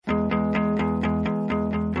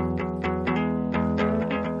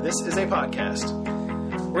This is a podcast.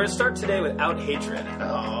 We're going to start today without hatred.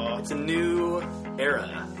 Oh, It's a new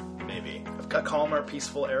era, maybe. a calmer,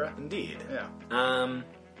 peaceful era. Indeed. Yeah. I mean,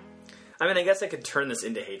 I guess I could turn this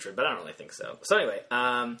into hatred, but I don't really think so. So anyway,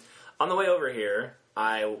 on the way over here,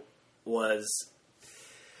 I was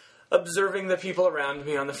observing the people around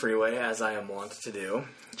me on the freeway, as I am wont to do.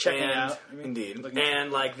 Checking And- out. I mean, Indeed. looking-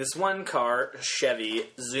 And, like, this one car, Chevy,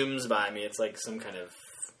 zooms by me. It's like some kind of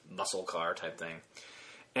muscle car type thing.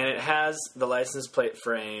 And it has the license plate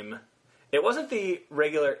frame. It wasn't the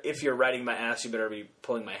regular, if you're riding my ass, you better be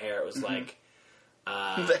pulling my hair. It was like...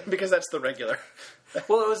 because that's the regular.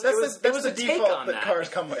 Well, it was That's a the take default on that cars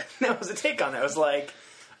come with. No, it was a take on that. It was like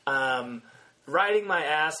riding my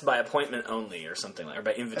ass by appointment only or something, or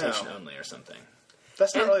by invitation Oh. only or something.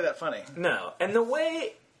 That's not And- really that funny. No, and the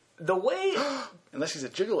way, Unless he's a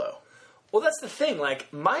gigolo. well, that's the thing.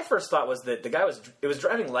 Like, my first thought was that the guy was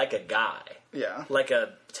driving like a guy, Yeah. like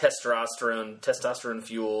a testosterone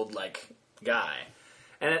fueled like guy.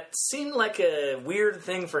 And it seemed like a weird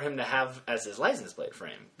thing for him to have as his license plate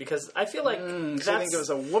frame, because I feel like So I think it was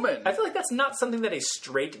a woman. I feel like that's not something that a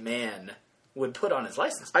straight man would put on his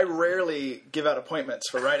license I plate. rarely give out appointments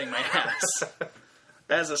for riding my ass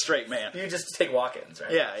as a straight man. You just take walk-ins,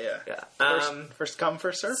 right? Yeah. Yeah. First come,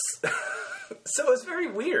 first serve. So it was very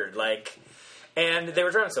weird, like, and they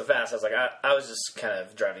were driving so fast. I was like, I was just kind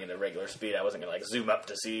of driving at a regular speed. I wasn't gonna like zoom up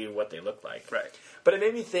to see what they looked like. Right. But it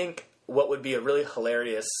made me think what would be a really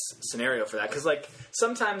hilarious scenario for that, because like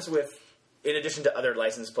sometimes in addition to other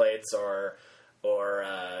license plates or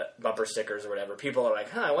bumper stickers or whatever, people are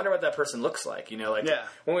like, I wonder what that person looks like. You know, like Yeah.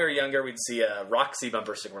 when we were younger, we'd see a Roxy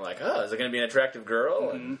bumper sticker. We're like, oh, is it going to be an attractive girl?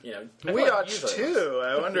 And you know, I feel We like ought usually- too.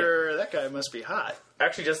 I wonder, that guy must be hot.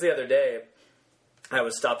 Actually, just the other day, I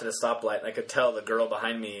was stopped at a stoplight, and I could tell the girl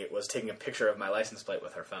behind me was taking a picture of my license plate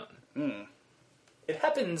with her phone. It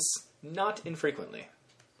happens not infrequently.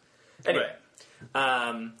 Anyway,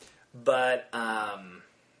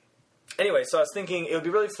 anyway, so I was thinking it would be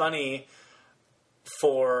really funny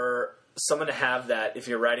for someone to have that, if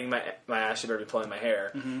you're riding my ass, you better be pulling my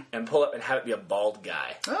hair, and pull up and have it be a bald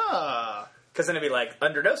guy. Ah. Because then it'd be like,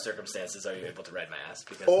 under no circumstances are you able to ride my ass,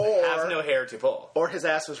 because Or- I have no hair to pull. Or his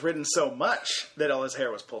ass was ridden so much that all his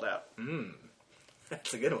hair was pulled out.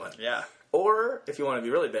 That's a good one. Yeah. Or, if you want to be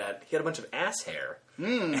really bad, he had a bunch of ass hair.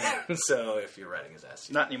 So, if you're riding his ass...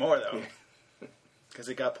 Not anymore, though. Because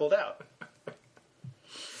it got pulled out.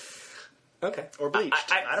 Okay. Or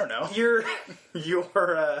bleached. I don't know.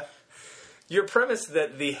 Your premise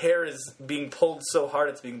that the hair is being pulled so hard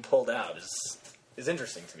it's being pulled out is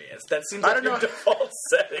interesting to me. That seems like your default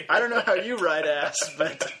setting. I don't know how you ride ass,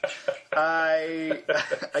 but I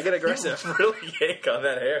get aggressive. You really yank on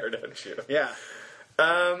that hair, don't you? Yeah.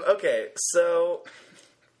 Okay, so...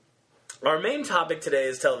 Our main topic today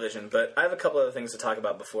is television, but I have a couple other things to talk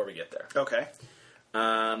about before we get there. Okay.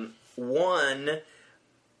 One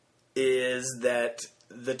is that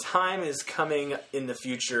the time is coming in the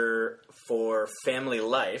future for Family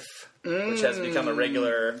Life, which has become a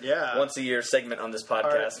regular once-a-year segment on this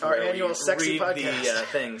podcast. Our where annual we sexy read podcast. the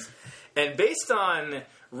things. And based on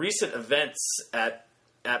recent events at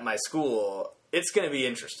my school, it's going to be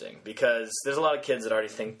interesting, because there's a lot of kids that already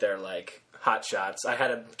think they're like hot shots. I had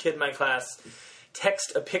a kid in my class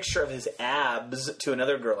text a picture of his abs to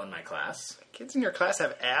another girl in my class. Kids in your class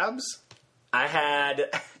have abs? I had...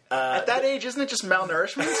 At that age, isn't it just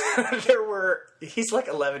malnourishment? He's like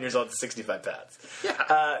 11 years old and 65 pounds.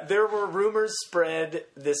 Yeah. There were rumors spread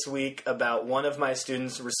this week about one of my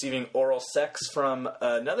students receiving oral sex from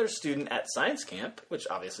another student at science camp, which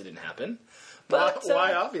obviously didn't happen. But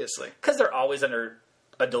Why, obviously? Because they're always under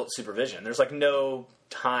adult supervision. There's like no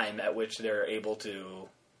time at which they're able to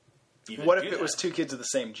even What do if it that. was two kids of the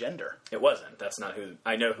same gender? It wasn't. That's not who...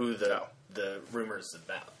 I know who the rumor's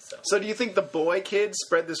about. So do you think the boy kid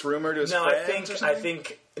spread this rumor to his No, friends or something? I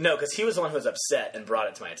think... No, because he was the one who was upset and brought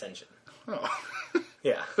it to my attention. Oh.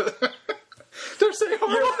 Yeah. They're saying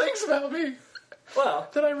horrible things about me. Well...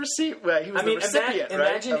 That I received... Well, he was the recipient,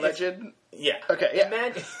 right? Alleged... Yeah. Okay,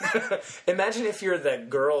 yeah. Imagine if you're the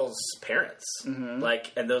girl's parents,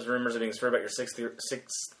 like, and those rumors are being spread about your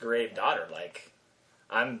sixth grade daughter. Like,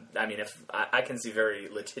 I can see very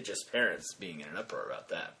litigious parents being in an uproar about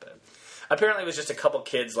that. But apparently, it was just a couple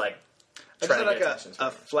kids like I trying just to had get like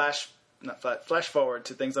attention. flash forward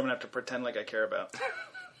to things I'm going to have to pretend like I care about.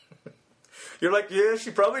 You're like, yeah,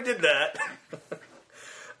 she probably did that.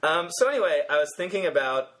 So anyway, I was thinking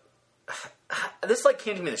about this. Like,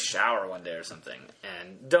 came to me in the shower one day or something,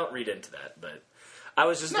 and don't read into that. But I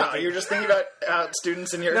was just No, thinking, you're just thinking about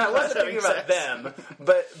students in your no, I class wasn't thinking having about sex. them,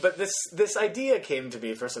 but this idea came to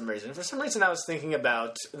me for some reason. For some reason, I was thinking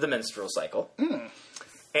about the menstrual cycle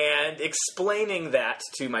and explaining that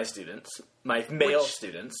to my students, my male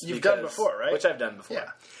students. you've done before, right? Which I've done before. Yeah.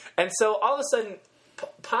 And so all of a sudden,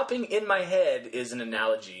 popping in my head is an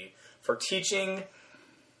analogy for teaching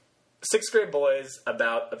 6th grade boys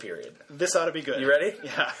about a period. This ought to be good. You ready?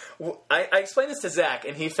 Yeah. I explained this to Zach,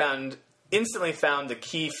 and he instantly found the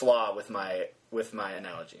key flaw with my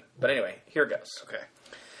analogy. But anyway, here it goes. Okay.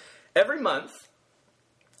 Every month,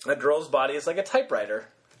 a girl's body is like a typewriter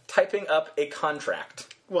typing up a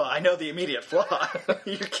contract. Well, I know the immediate flaw.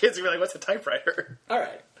 Your kids are like, "What's a typewriter?" All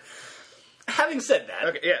right. Having said that,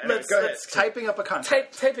 Okay. Yeah. Anyway, go ahead. Typing up a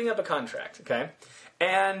contract. typing up a contract. Okay,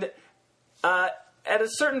 and at a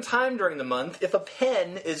certain time during the month, if a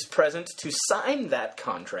pen is present to sign that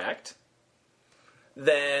contract,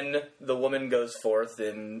 then the woman goes forth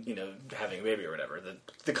in, having a baby or whatever.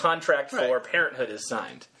 The contract for Right. parenthood is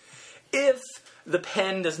signed. If the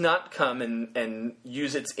pen does not come and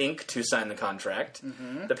use its ink to sign the contract,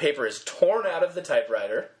 the paper is torn out of the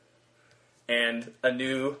typewriter, and a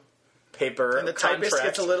new paper And the contract. typist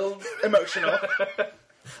gets a little emotional.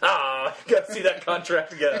 Gotta see that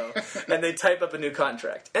contract go. And they type up a new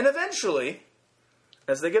contract. And eventually,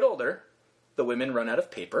 as they get older, the women run out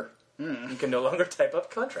of paper and can no longer type up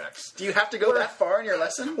contracts. Do you have to go that far in your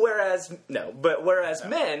lesson? Whereas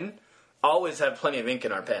men always have plenty of ink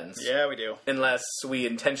in our pens. Yeah, we do. Unless we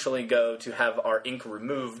intentionally go to have our ink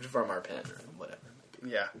removed from our pen or whatever.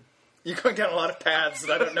 Yeah. You're going down a lot of paths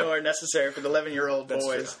that I don't know are necessary for the 11-year-old That's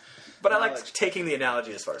boys. true. But I like Knowledge. taking the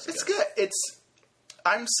analogy as far as it It's goes. good.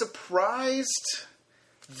 I'm surprised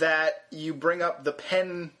that you bring up the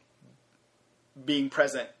pen being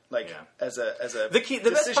present, like Yeah. as a The best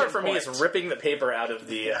decision part for me point. is ripping the paper out of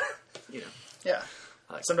the, Yeah.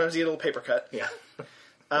 Sometimes you get a little paper cut. yeah.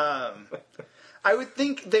 I would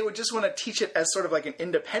think they would just want to teach it as sort of like an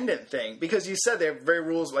independent thing, because you said there are very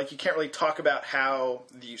rules, like you can't really talk about how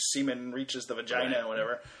the semen reaches the vagina Right. or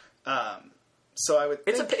whatever. So I would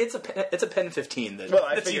think... It's a pen 15. Well,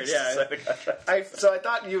 I that figured, teaches yeah. sign the contract. So I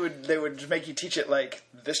thought they would just make you teach it like,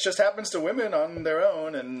 this just happens to women on their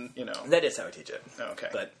own, and, That is how I teach it. Okay.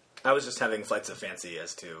 But I was just having flights of fancy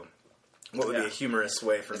as to what would be Yeah. a humorous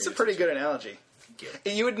way for It's me a to pretty teach good it. analogy. Thank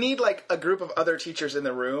you. You would need like a group of other teachers in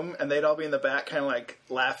the room, and they'd all be in the back, kind of like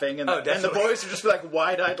laughing, and, Oh, and the definitely. boys would just be like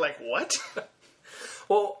wide-eyed, like what?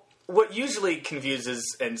 Well, what usually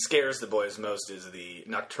confuses and scares the boys most is the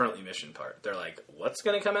nocturnal emission part. They're like, what's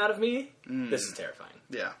going to come out of me? This is terrifying.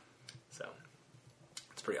 Yeah, So,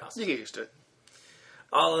 it's pretty awesome. you get used to it.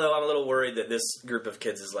 Although I'm a little worried that this group of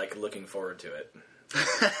kids is like looking forward to it.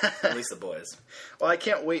 At least the boys. Well, I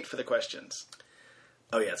can't wait for the questions.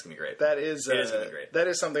 Oh yeah, it's going to be great. That is, It is gonna be great. That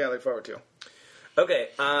is something I look forward to, Okay,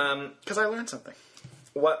 because I learned something.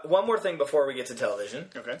 one more thing before we get to television.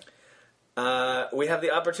 Okay. We have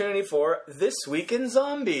the opportunity for This Week in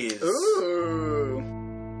Zombies. Ooh.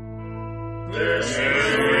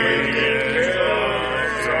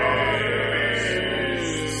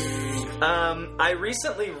 I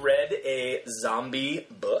recently read a zombie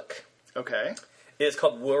book. Okay. It is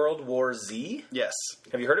called World War Z. Yes,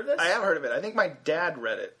 Have you heard of this? I have heard of it. I think my dad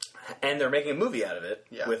read it. And they're making a movie out of it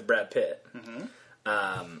Yeah. with Brad Pitt.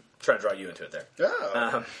 Trying to draw you into it there.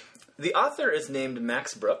 Oh. The author is named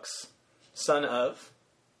Max Brooks, son of...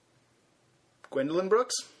 Gwendolyn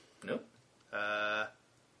Brooks? Nope. I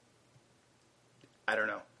don't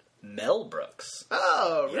know. Mel Brooks.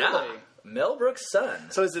 Oh, really? Yeah. Mel Brooks'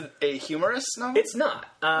 son. So is it a humorous novel? It's not.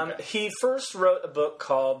 He first wrote a book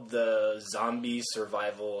called The Zombie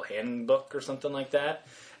Survival Handbook or something like that.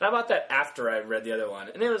 And I bought that after I read the other one.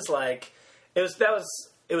 And it was like, it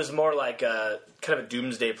was more like a kind of a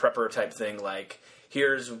doomsday prepper type thing. Like,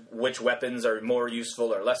 here's which weapons are more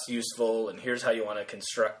useful or less useful, and here's how you want to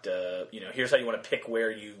construct here's how you want to pick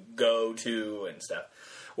where you go to and stuff.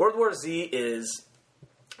 World War Z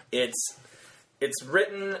it's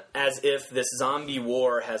written as if this zombie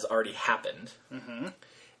war has already happened,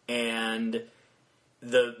 and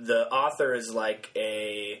the author is like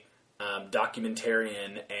a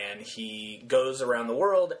documentarian, and he goes around the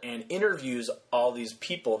world and interviews all these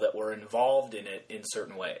people that were involved in it in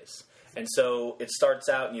certain ways. And so it starts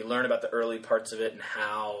out, and you learn about the early parts of it and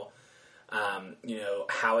how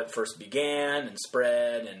how it first began and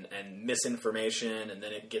spread and misinformation, and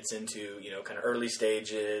then it gets into, kind of early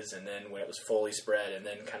stages, and then when it was fully spread, and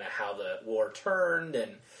then kind of how the war turned,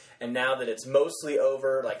 and now that it's mostly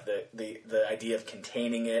over, like the idea of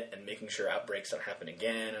containing it and making sure outbreaks don't happen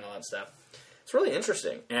again and all that stuff. It's really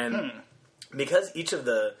interesting. And because each of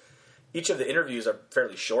the each of the interviews are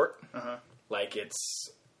fairly short. Like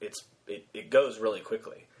it goes really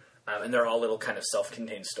quickly, and they're all little kind of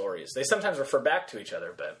self-contained stories. They sometimes refer back to each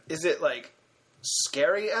other, but is it like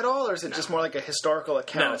scary at all, or is it just more like a historical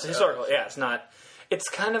account? no, it's historical. Yeah, it's not. It's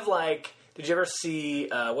kind of like. Did you ever see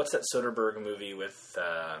what's that Soderbergh movie with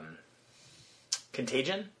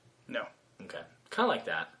Contagion? No. Okay, kind of like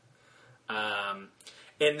that.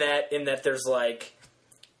 In that there's like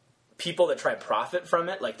people that try to profit from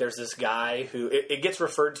it. Like there's this guy who it gets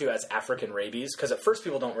referred to as African rabies because at first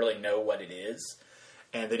people don't really know what it is,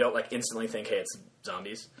 and they don't like instantly think, hey, it's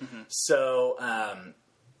zombies. So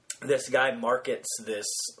this guy markets this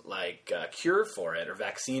like cure for it or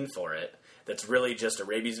vaccine for it that's really just a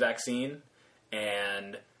rabies vaccine,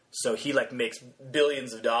 and so he like makes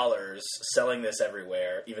billions of dollars selling this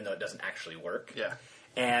everywhere, even though it doesn't actually work. Yeah.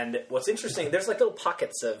 And what's interesting, there's like little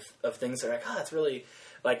pockets of things that are like, oh, that's really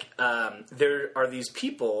like there are these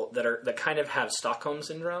people that kind of have Stockholm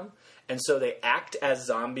syndrome, and so they act as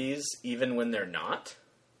zombies even when they're not.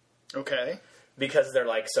 Okay. Because they're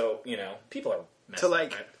like, so people are messed up,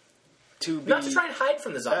 right? Not to try and hide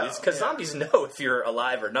from the zombies, because zombies know if you're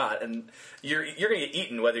alive or not, and you're going to get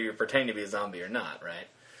eaten whether you're pretending to be a zombie or not, right?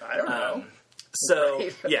 I don't know. So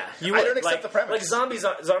right. yeah, I don't accept the premise. Like zombies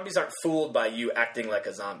aren't fooled by you acting like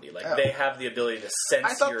a zombie. Like they have the ability to sense.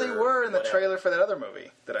 I thought they were in the trailer for that other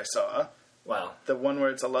movie that I saw. Wow, the one where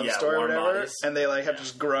it's a love story or whatever, bodies. And they like have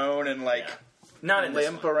just grown and like not in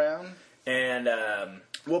limp around. And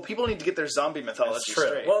well, people need to get their zombie mythology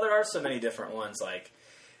straight. Well, there are so many different ones. Like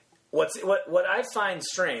what I find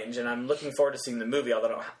strange, and I'm looking forward to seeing the movie,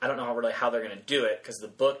 although I don't know really how they're going to do it because the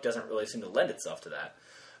book doesn't really seem to lend itself to that.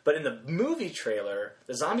 But in the movie trailer,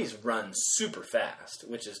 the zombies run super fast,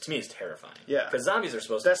 which to me is terrifying. Yeah, because zombies are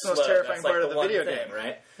supposed to be slow. That's the most terrifying part of the video thing, game,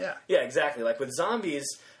 right? Yeah, yeah, exactly. Like with zombies,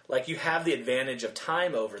 like you have the advantage of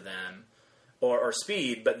time over them, or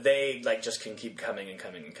speed, but they like just can keep coming and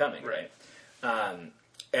coming and coming, right?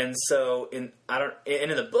 And so in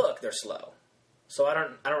the book they're slow, so I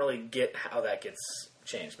don't really get how that gets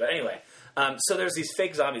changed. But anyway, so there's these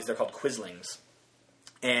fake zombies. They're called Quislings,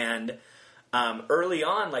 and early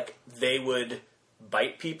on, like they would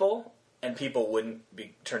bite people, and people wouldn't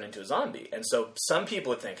be turned into a zombie. And so some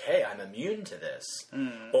people would think, "Hey, I'm immune to this,"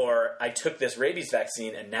 or "I took this rabies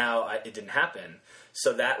vaccine, and now it didn't happen."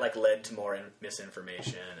 So that like led to more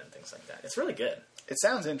misinformation and things like that. It's really good. It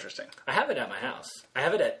sounds interesting. I have it at my house. I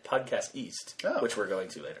have it at Podcast East, which we're going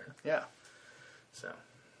to later. Yeah. So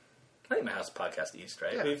I think my house is Podcast East,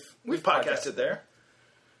 right? Yeah. We've podcasted there.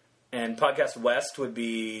 And Podcast West would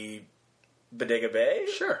be Bodega Bay?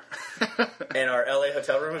 Sure. And our LA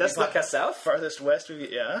hotel room would be Podcast South? Farthest west, we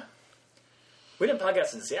didn't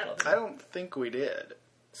podcast in Seattle, did we? I don't think we did.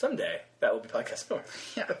 Someday, that will be Podcast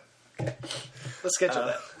North. Yeah. Okay. Let's schedule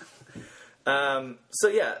that. So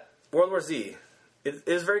yeah, World War Z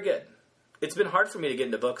is very good. It's been hard for me to get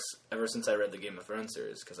into books ever since I read the Game of Thrones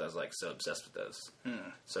series, because I was like so obsessed with those.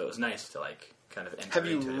 So it was nice to like kind of enter Have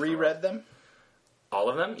you into reread them? All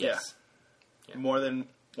of them? Yes. Yeah. More than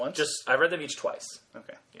once? I read them each twice.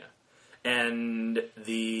 Okay. Yeah. And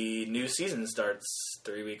the new season starts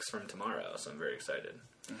 3 weeks from tomorrow, so I'm very excited.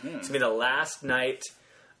 It's going to be the last night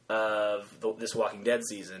of this Walking Dead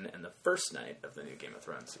season and the first night of the new Game of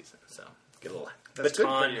Thrones season. So get a little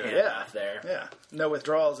baton handoff there. Yeah. No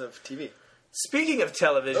withdrawals of TV. Speaking of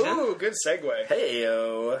television. Ooh, good segue.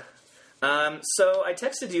 Hey-o. So I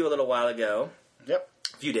texted you a little while ago. Yep.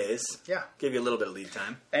 A few days. Yeah. Gave you a little bit of lead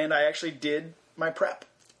time. And I actually did my prep.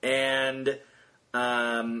 And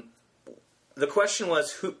the question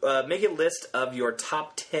was, make a list of your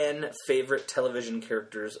top 10 favorite television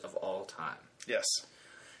characters of all time. Yes.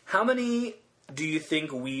 How many do you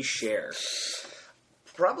think we share?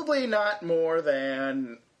 Probably not more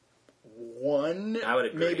than one. I would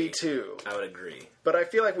agree. Maybe two. I would agree. But I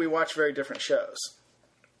feel like we watch very different shows.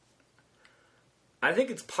 I think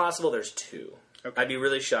it's possible there's two. Okay. I'd be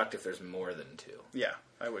really shocked if there's more than two. Yeah,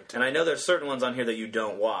 I would too. And I know there's certain ones on here that you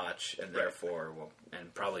don't watch, and therefore,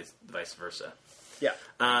 and probably vice versa. Yeah.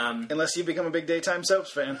 Unless you become a big Daytime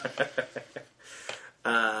Soaps fan.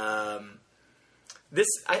 I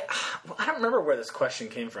don't remember where this question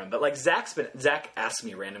came from, but like Zach asks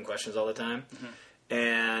me random questions all the time,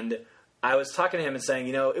 and I was talking to him and saying,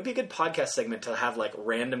 it'd be a good podcast segment to have like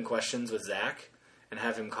random questions with Zach and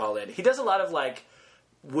have him call in. He does a lot of like,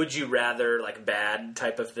 would you rather, like bad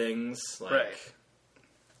type of things, like. Right.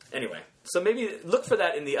 Anyway, so maybe look for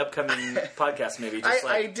that in the upcoming podcast. Maybe just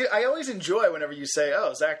I always enjoy whenever you say,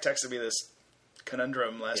 "Oh, Zach texted me this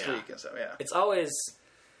conundrum last week," and so yeah. It's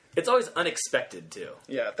always unexpected too.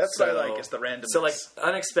 Yeah, that's what I like. Is the randomness. So like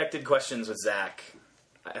unexpected questions with Zach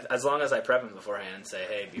as long as I prep him beforehand and say,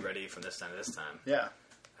 hey, be ready from this time to this time. Yeah.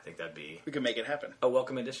 I think that'd be We can make it happen. a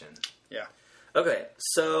welcome addition. Yeah. Okay,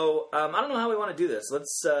 so I don't know how we want to do this.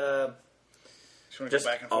 Let's just go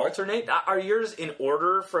back and forth? alternate. Are yours in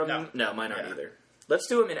order from? No. Mine aren't Yeah. either. Let's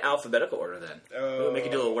do them in alphabetical order then. We'll make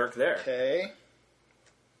you do a little work there. Okay.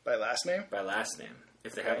 By last name? By last name,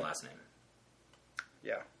 if they have a Okay. last name.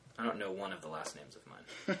 Yeah. I don't know one of the last names of mine.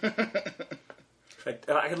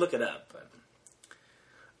 I could look it up, but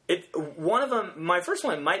one of them. My first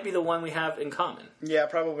one might be the one we have in common. Yeah,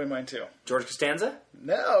 probably mine too. George Costanza.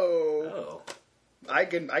 No. Oh, I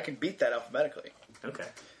can beat that alphabetically. okay.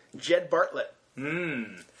 Jed Bartlett.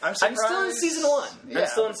 I'm I'm surprised. still in season 1. Yeah. I'm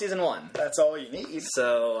still in season 1. That's all you need.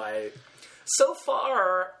 So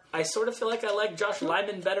far, I sort of feel like I like Josh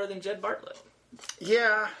Lyman better than Jed Bartlett.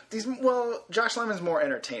 Yeah, Josh Lyman's more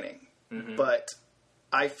entertaining, but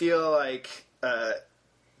I feel like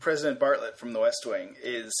President Bartlett from The West Wing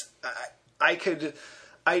is.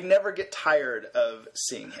 I never get tired of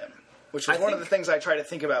seeing him, which was one of the things I try to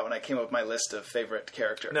think about when I came up with my list of favorite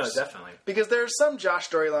characters. No, definitely. Because there's some Josh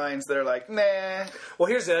storylines that are like, nah. Well,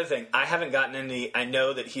 here's the other thing. I haven't gotten any. I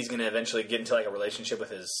know that he's going to eventually get into like a relationship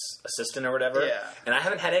with his assistant or whatever. Yeah. And I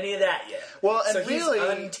haven't had any of that yet. Well, and so really,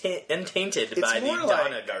 he's untainted it's by the more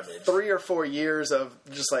Donna like garbage. 3 or 4 years of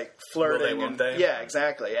just like flirting. Will they, won't they? Yeah,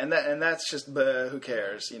 exactly. And that's just who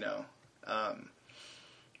cares, you know.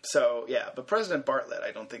 So yeah, but President Bartlett,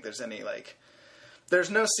 I don't think there's any like. There's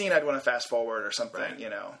no scene I'd want to fast forward or something, Right. you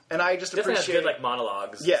know. And I just Definitely appreciate has good like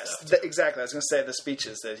monologues. yes, and stuff, too. exactly. I was going to say the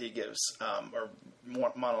speeches that he gives, or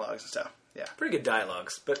more monologues and stuff. Yeah, Pretty good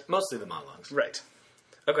dialogues, but mostly the monologues. right.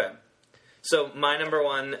 Okay. So my number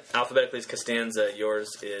 1 alphabetically is Costanza. Yours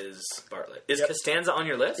is Bartlett. Is Costanza on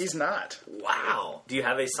your list? He's not. Wow. Do you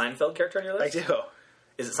have a Seinfeld character on your I list? do.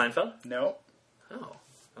 Is it Seinfeld? No. Oh,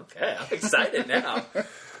 okay. I'm excited now.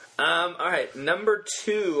 All right, number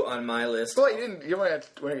 2 on my list. Well, you want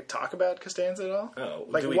to talk about Costanza at all? Oh,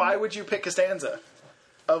 like why would you pick Costanza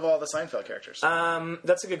of all the Seinfeld characters?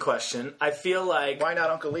 That's a good question. I feel like Why not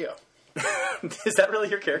Uncle Leo? is that really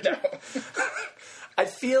your character? No. I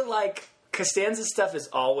feel like Costanza's stuff is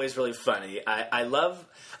always really funny.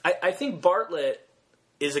 I think Bartlett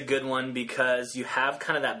is a good one because you have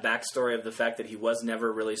kind of that backstory of the fact that he was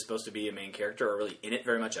never really supposed to be a main character or really in it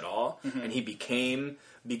very much at all, and he became,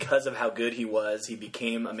 because of how good he was, he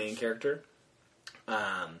became a main character.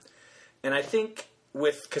 And I think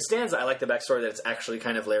with Costanza, I like the backstory that it's actually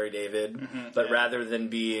kind of Larry David, but rather than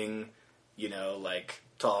being, you know, like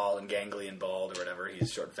tall and gangly and bald or whatever,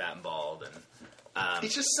 he's short, fat, and bald, and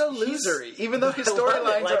He's just so losery. Even though his I love it.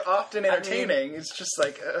 storylines Like, are often entertaining, it's just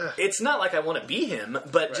like, ugh. it's not like I want to be him,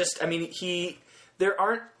 but Right. just, I mean, there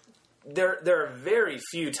are very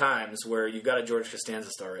few times where you've got a George Costanza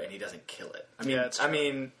story and he doesn't kill it. I mean, Yeah, it's true.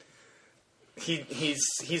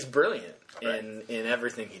 he's brilliant Right. in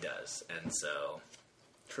everything he does, and so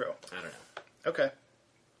True. I don't know. Okay.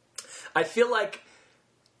 I feel like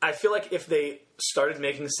if they started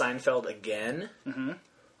making Seinfeld again,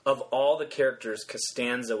 of all the characters,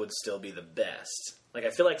 Costanza would still be the best. Like, I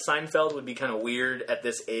feel like Seinfeld would be kind of weird at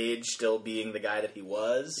this age, still being the guy that he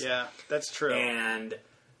was. Yeah, that's true. And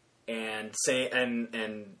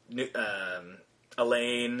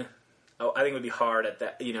Elaine. Oh, I think it would be hard at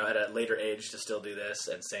that, you know, at a later age to still do this,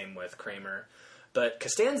 and same with Kramer. But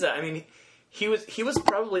Costanza, I mean, he was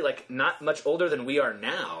probably like not much older than we are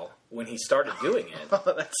now when he started doing it.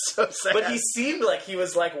 Oh, that's so sad. But he seemed like he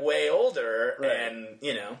was like way older, Right. and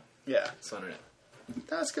you know, yeah, so I don't know.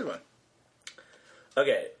 that's a good one.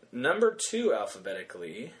 Okay, number 2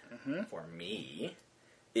 alphabetically for me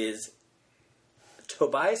is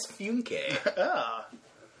Tobias Funke Ah,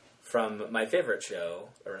 from my favorite show,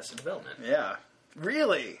 Arrested Development. yeah.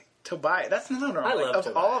 Really? Tobias. That's not normal. I love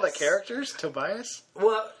of all the Tobias. characters, Tobias?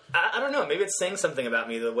 Well, I don't know. Maybe it's saying something about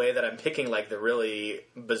me the way that I'm picking like the really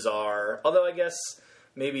bizarre. Although I guess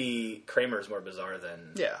maybe Kramer's more bizarre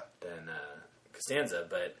than Costanza,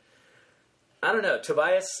 but I don't know.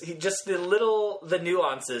 Tobias, the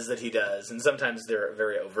nuances that he does, and sometimes they're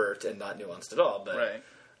very overt and not nuanced at all. But Right.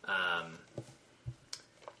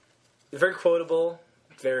 Very quotable,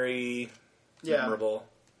 very Yeah. memorable.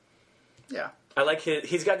 Yeah. I like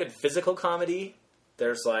he's got good physical comedy.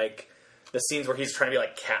 There's like the scenes where he's trying to be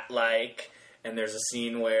like cat-like, and there's a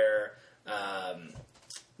scene where Mrs.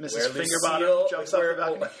 where Fingerbottom jumps off the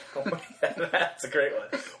balcony. Oh my God, that's a great one.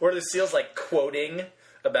 Where Lucille's like quoting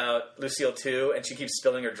about Lucille too, and she keeps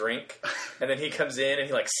spilling her drink, and then he comes in and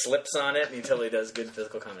he like slips on it, and he totally does good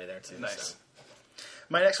physical comedy there too. Nice. So.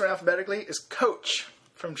 My next one alphabetically is Coach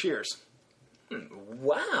from Cheers.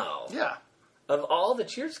 Wow. Yeah. Of all the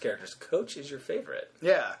Cheers characters, Coach is your favorite.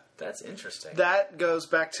 Yeah. That's interesting. That goes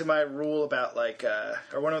back to my rule about, like,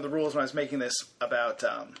 or one of the rules when I was making this about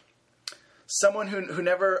someone who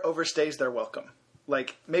never overstays their welcome.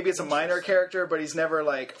 Like, maybe it's a minor character, but he's never,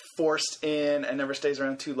 like, forced in and never stays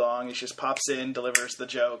around too long. He just pops in, delivers the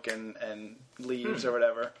joke, and leaves or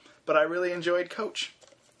whatever. But I really enjoyed Coach.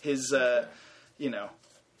 His,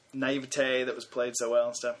 naivete that was played so well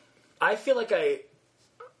and stuff. I feel like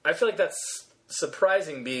that's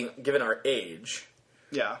surprising given our age.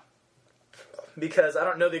 Yeah. Because I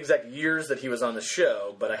don't know the exact years that he was on the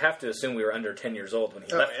show, but I have to assume we were under 10 years old when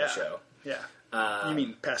he left the show. Yeah. You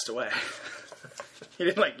mean passed away. He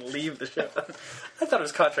didn't, like, leave the show. I thought it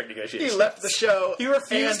was contract negotiations. He left the show. He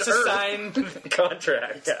refused to sign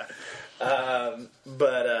contract. Yeah. I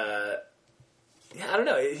don't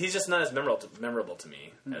know. He's just not as memorable to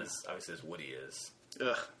me as, obviously, as Woody is.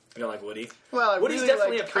 Ugh. You don't like Woody? Well, Woody's really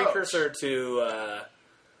definitely a liked precursor Coach. to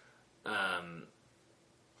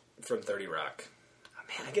from 30 Rock. Oh,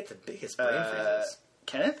 man, I get the biggest brain freezes.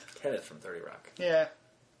 Kenneth from 30 Rock. Yeah.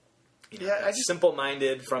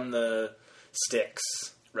 Simple-minded from the Sticks.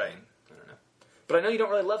 Right. I don't know. But I know you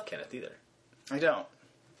don't really love Kenneth either. I don't.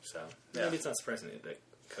 So maybe it's not surprising that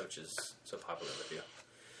Coach is so popular with you.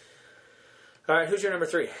 All right, who's your number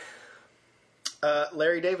 3?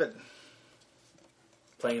 Larry David.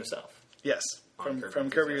 Playing himself. Yes. From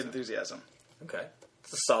Curb Your Enthusiasm. Okay.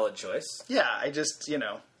 It's a solid choice. Yeah, I just,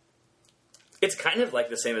 It's kind of like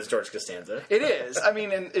the same as George Costanza. It is. I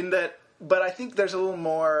mean, in that, but I think there's a little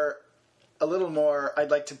more,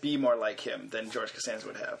 I'd like to be more like him than George Costanza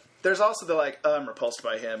would have. There's also the, like, I'm repulsed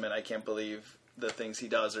by him and I can't believe the things he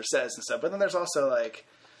does or says and stuff. But then there's also, like,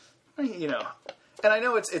 and I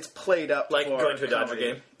know it's played up like for going to a Dodger comedy.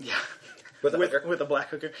 game? Yeah. With a black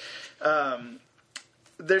hooker.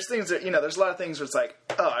 There's things that, there's a lot of things where it's like,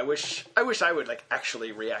 oh, I wish I would, like,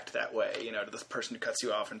 actually react that way, to this person who cuts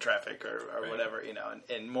you off in traffic or right. whatever,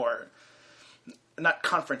 and more, not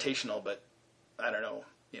confrontational, but, I don't know,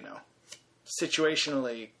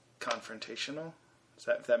 situationally confrontational.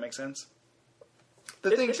 If that makes sense?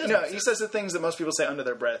 He says the things that most people say under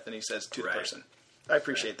their breath, and he says to the person. I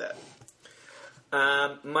appreciate that.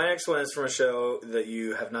 My next one is from a show that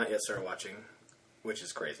you have not yet started watching, which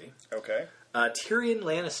is crazy. Okay. Tyrion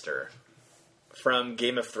Lannister from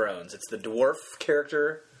Game of Thrones. It's the dwarf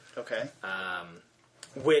character. Okay.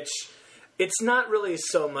 Which, it's not really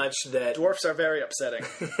so much that... Dwarfs are very upsetting.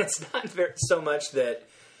 It's not so much that...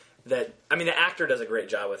 I mean, the actor does a great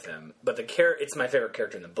job with him, but it's my favorite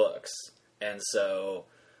character in the books. And so,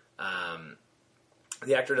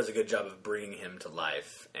 the actor does a good job of bringing him to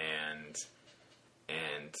life, and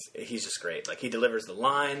he's just great. Like, he delivers the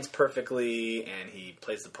lines perfectly, and he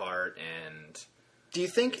plays the part, and do you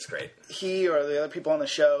think it's great. He or the other people on the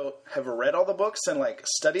show have read all the books and, like,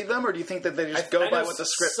 studied them, or do you think that they just go by what the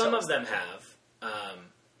script some tells of them have.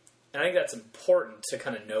 And I think that's important to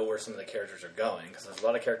kind of know where some of the characters are going, because there's a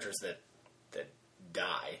lot of characters that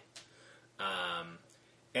die.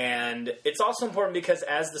 And it's also important because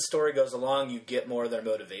as the story goes along, you get more of their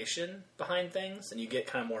motivation behind things, and you get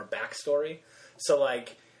kind of more backstory. So,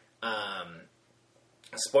 like,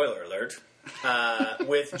 spoiler alert,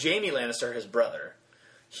 with Jaime Lannister, his brother,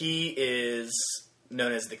 he is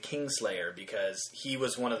known as the Kingslayer because he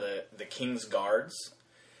was one of the King's guards.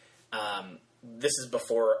 This is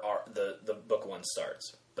before the book 1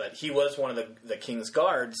 starts, but he was one of the King's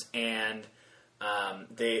guards, and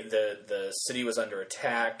the city was under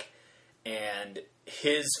attack, and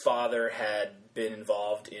his father had been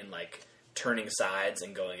involved in, like, turning sides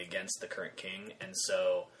and going against the current king, and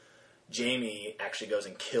so Jaime actually goes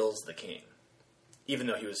and kills the king, even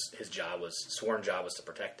though his sworn job was to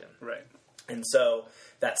protect him. Right. And so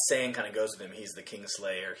that saying kind of goes with him. He's the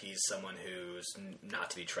Kingslayer. He's someone who's not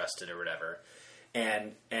to be trusted or whatever.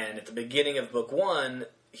 And at the beginning of book 1,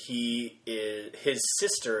 his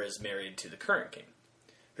sister is married to the current king,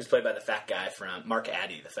 who's played by the fat guy from Mark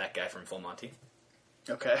Addy, the fat guy from Full Monty.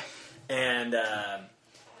 Okay. And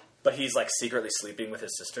but he's, like, secretly sleeping with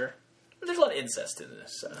his sister. There's a lot of incest in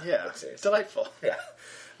this. Yeah, delightful. Yeah.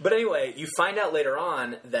 But anyway, you find out later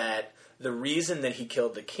on that the reason that he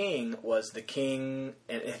killed the king was the king,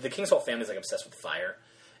 and the king's whole family's, like, obsessed with fire,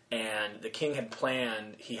 and the king had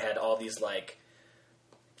planned, he had all these, like,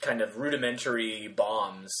 kind of rudimentary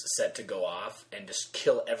bombs set to go off and just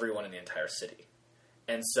kill everyone in the entire city.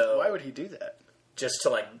 And so... Why would he do that? Just to,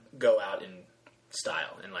 like, go out in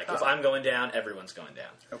style. And, like, if I'm going down, everyone's going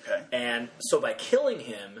down. Okay. And so by killing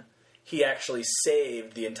him, he actually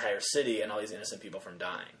saved the entire city and all these innocent people from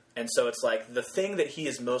dying. And so it's like the thing that he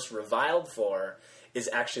is most reviled for is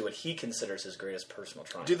actually what he considers his greatest personal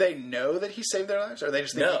triumph. Do they know that he saved their lives, or they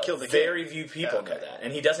just think he killed the kid? Very few people know that,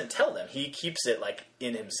 and he doesn't tell them. He keeps it like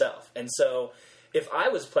in himself. And so, if I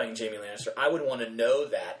was playing Jaime Lannister, I would want to know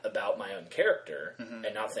that about my own character,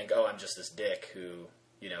 and not think, "Oh, I'm just this dick who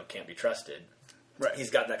can't be trusted." Right.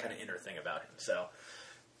 He's got that kind of inner thing about him. So,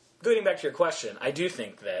 getting back to your question, I do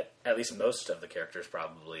think that at least most of the characters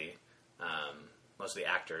probably. Most of the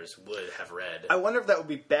actors would have read. I wonder if that would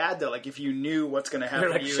be bad though. Like if you knew what's going to happen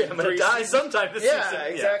You're like, to you, shit, I'm going to die sometime this season. Yeah,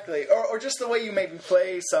 exactly. Or just the way you maybe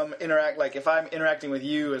play some interact. Like if I'm interacting with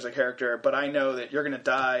you as a character, but I know that you're going to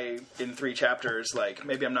die in 3 chapters. Like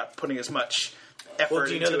maybe I'm not putting as much effort. Well,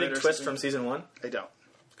 do you know into the it big or twist something. from season 1? I don't.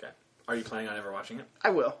 Okay. Are you planning on ever watching it?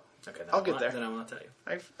 I will. Okay, then I'll get there. Then I will not tell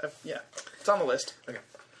you. Yeah, it's on the list. Okay.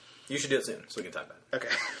 You should do it soon so we can talk about it.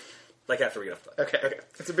 Okay. Like after we get off the plane. Okay.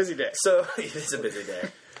 It's a busy day. So it is a busy day.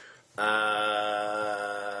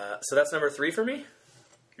 So that's number 3 for me.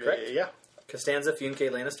 Correct? Yeah. Costanza, Fune K.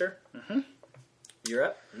 Lannister. Mm-hmm. You're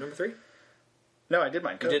up. Number 3. No, I did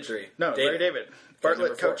mine. Coach. You did 3. No, Larry David. Bartlett,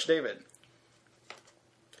 number 4. Coach David.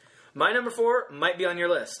 My number 4 might be on your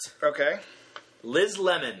list. Okay. Liz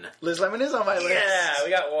Lemon. Liz Lemon is on my list. Yeah, we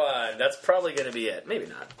got one. That's probably going to be it. Maybe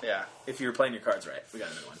not. Yeah. If you were playing your cards right. We got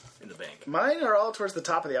another one in the bank. Mine are all towards the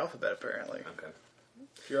top of the alphabet, apparently. Okay.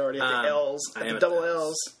 If you're already at the L's, I at am the at double the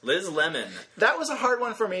L's. Liz Lemon. That was a hard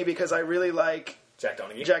one for me because I really like Jack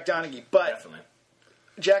Donaghy. Jack Donaghy. But Definitely.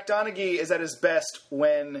 Jack Donaghy is at his best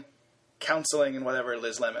when counseling and whatever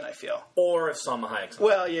Liz Lemon, I feel. Or if Salma Hayek's on.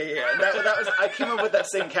 Well, yeah. That was I came up with that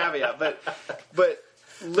same caveat, but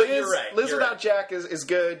Liz, you're right, Liz you're without right. Jack is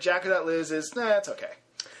good. Jack without Liz is it's okay.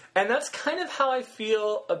 And that's kind of how I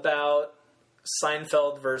feel about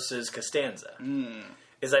Seinfeld versus Costanza.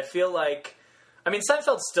 Is I feel like, I mean,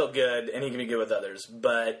 Seinfeld's still good, and he can be good with others,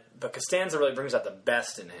 but Costanza really brings out the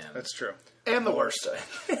best in him. That's true. And the worst.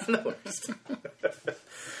 And the worst.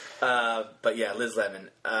 But yeah, Liz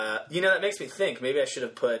Lemon. That makes me think. Maybe I should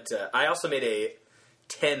have put. I also made a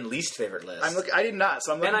 10 least favorite list. I did not,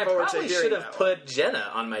 so I'm looking and I forward to probably hearing should have that put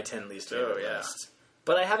Jenna on my 10 least favorite yeah. list.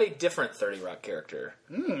 But I have a different 30 Rock character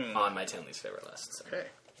on my 10 least favorite list. So. Okay.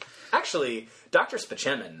 Actually, Dr.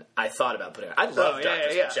 Spaceman, I thought about putting. I love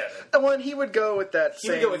Dr. Spaceman. And when he would go with that, He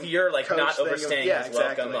would go with your not overstaying his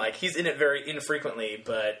exactly. welcome. Like he's in it very infrequently,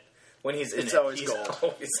 but when he's in It's it, always he's gold.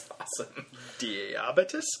 always awesome.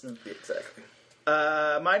 Diabetes. Exactly.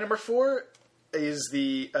 My number 4 is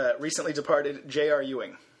the recently departed J.R.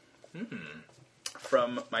 Ewing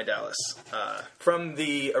from My Dallas. From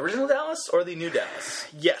the original Dallas or the new Dallas?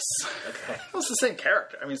 Yes. Okay. Well, it's the same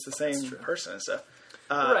character. I mean, it's the same person and stuff.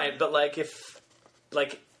 Right, but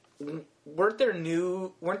weren't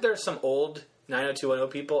there some old 90210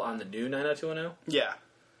 people on the new 90210? Yeah.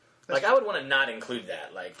 I would want to not include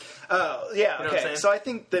that. Oh, yeah, You know what I'm okay. saying? So I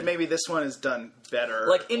think that maybe this one is done better.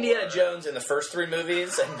 Like Indiana Jones in the first 3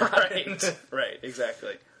 movies, and not in- Right,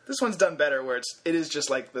 exactly. This one's done better where it is just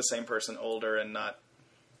like the same person, older and not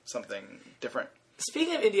something different.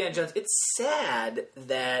 Speaking of Indiana Jones, it's sad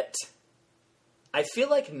that I feel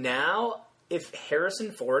like now, if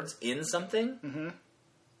Harrison Ford's in something,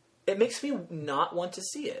 it makes me not want to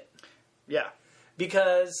see it. Yeah.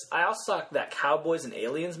 Because I also saw that Cowboys and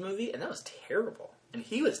Aliens movie, and that was terrible. And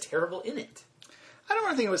he was terrible in it. I don't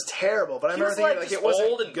really think it was terrible, but I He remember was thinking it wasn't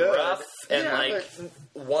old and good. rough and Yeah,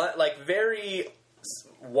 very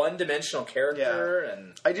one-dimensional character.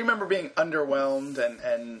 And I do remember being underwhelmed,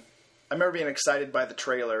 and I remember being excited by the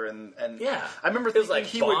trailer, and yeah, I remember it was thinking like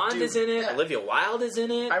he Bond would do, is in it, yeah. Olivia Wilde is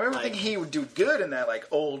in it. I remember thinking he would do good in that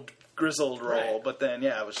old grizzled role, Right. but then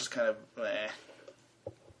it was just kind of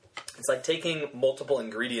It's like taking multiple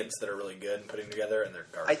ingredients that are really good and putting them together, and they're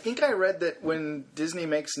garbage. I think I read that when Disney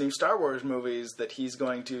makes new Star Wars movies, that he's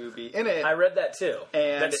going to be in it. I read that too.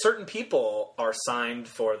 And that certain people are signed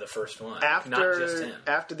for the first one, not just him.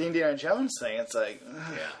 after the Indiana Jones thing. It's like,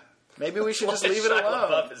 Yeah. maybe we should just leave it Shia alone.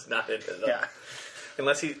 LaBeouf is not in it though. Yeah,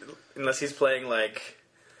 Unless he's playing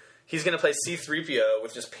he's going to play C-3PO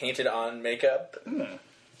with just painted on makeup.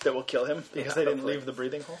 that will kill him because they didn't hopefully. leave the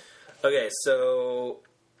breathing hole. Okay, so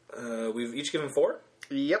we've each given 4.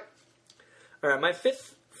 Yep. All right, my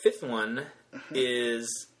fifth one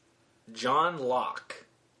is John Locke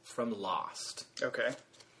from Lost. Okay.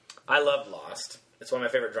 I love Lost. It's one of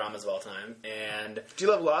my favorite dramas of all time, and Do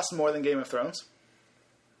you love Lost more than Game of Thrones?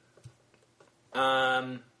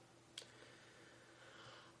 I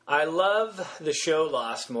love the show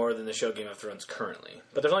Lost more than the show Game of Thrones currently.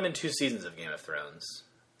 But there's only been 2 seasons of Game of Thrones.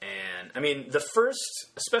 And, I mean,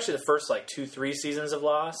 especially the first, 2-3 seasons of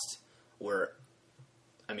Lost were,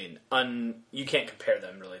 I mean, you can't compare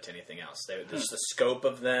them really to anything else. There's the scope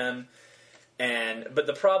of them. But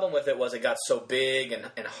the problem with it was it got so big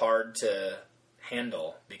and hard to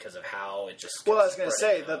handle because of how it just... Well, I was going to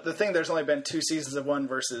say, the thing, there's only been 2 seasons of one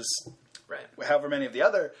versus however many of the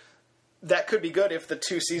other. That could be good if the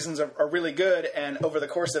 2 seasons are really good, and over the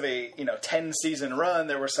course of a 10-season run,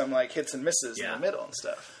 there were some like hits and misses in the middle and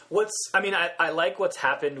stuff. I like what's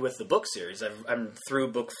happened with the book series. I'm through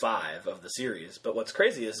book 5 of the series, but what's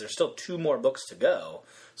crazy is there's still 2 more books to go.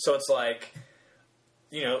 So it's like,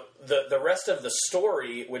 the rest of the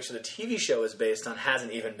story, which the TV show is based on,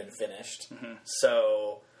 hasn't even been finished. Mm-hmm.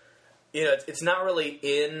 So, it's not really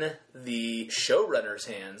in the showrunner's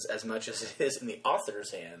hands as much as it is in the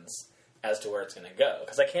author's hands as to where it's going to go.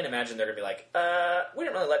 Because I can't imagine they're going to be like, we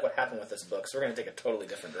didn't really like what happened with this book, so we're going to take a totally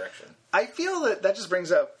different direction. I feel that just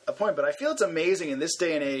brings up a point, but I feel it's amazing in this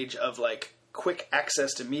day and age of, like, quick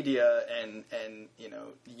access to media and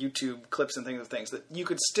YouTube clips and things that you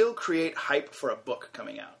could still create hype for a book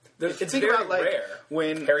coming out. It's very rare.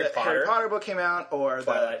 When Harry Potter book came out, or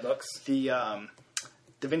Twilight books, the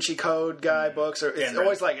Da Vinci Code guy books, or it's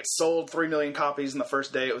always like it sold 3 million copies in the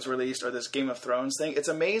first day it was released, or this Game of Thrones thing. It's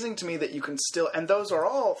amazing to me that you can still, and those are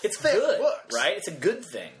all thick good books, right? It's a good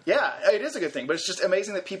thing. Yeah, it is a good thing, but it's just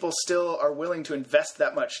amazing that people still are willing to invest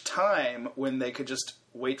that much time when they could just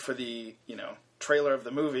wait for the trailer of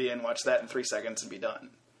the movie and watch that in 3 seconds and be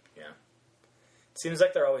done. Yeah, it seems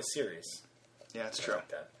like they're always series. Yeah, it's true. Like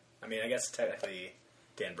that. I mean, I guess technically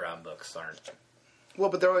Dan Brown books aren't.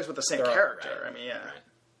 Well, but they're always with the same character. Right. I mean, yeah. Right.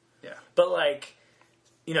 Yeah. But, like,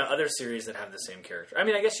 other series that have the same character. I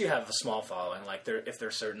mean, I guess you have a small following. Like, if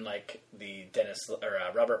there's certain, like, the Dennis or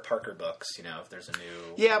Robert Parker books, if there's a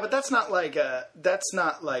new... Yeah, but that's not like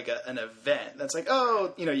an event. That's like,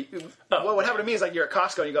 what would happen to me is, like, you're at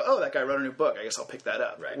Costco and you go, oh, that guy wrote a new book. I guess I'll pick that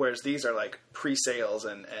up. Right. Whereas these are, like, pre-sales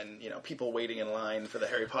and people waiting in line for the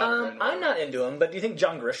Harry Potter. I'm not into them, but do you think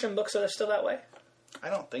John Grisham books are still that way?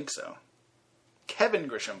 I don't think so. Kevin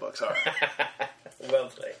Grisham books are. Well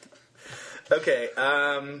played. Okay,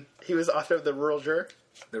 he was author of The Rural Juror.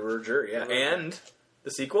 The Rural Juror, yeah. And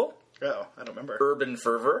the sequel? Oh, I don't remember. Urban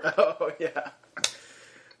Fervor. Oh, yeah.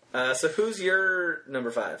 So who's your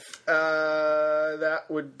number 5? That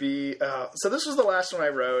would be... so this was the last one I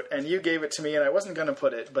wrote, and you gave it to me, and I wasn't going to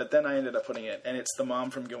put it, but then I ended up putting it, and it's the mom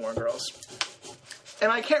from Gilmore Girls.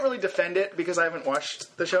 And I can't really defend it because I haven't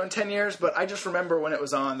watched the show in 10 years, but I just remember when it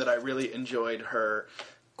was on that I really enjoyed her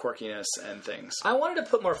quirkiness and things. I wanted to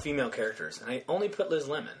put more female characters, and I only put Liz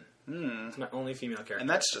Lemon. It's my only female character. And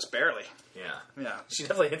that's just barely. Yeah. Yeah. She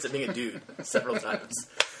definitely hints at being a dude several times.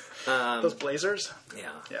 Those blazers? Yeah.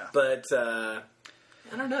 Yeah. But, I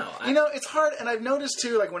don't know. It's hard, and I've noticed,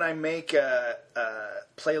 too, like, when I make a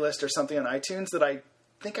playlist or something on iTunes, that I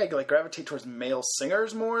think I gravitate towards male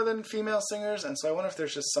singers more than female singers, and so I wonder if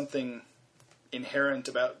there's just something inherent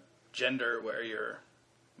about gender where you're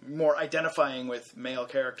more identifying with male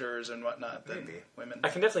characters and whatnot than women. I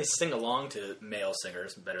can definitely sing along to male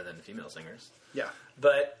singers better than female singers. Yeah.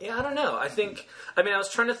 But, I don't know. I was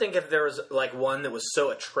trying to think if there was, like, one that was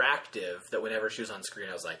so attractive that whenever she was on screen,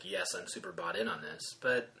 I was like, yes, I'm super bought in on this.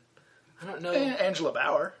 But, I don't know. Angela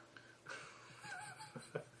Bauer.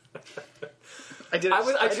 I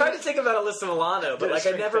tried to think about Alyssa Milano, but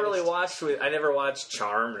I never watched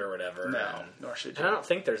Charmed or whatever. No, nor should you. And I don't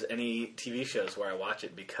think there's any TV shows where I watch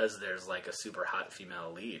it because there's like a super hot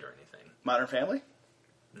female lead or anything. Modern Family?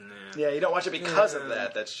 Nah. Yeah, you don't watch it because of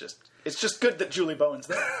that. It's just good that Julie Bowen's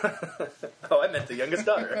there. Oh, I meant the youngest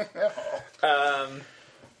daughter.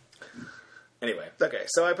 Anyway. Okay,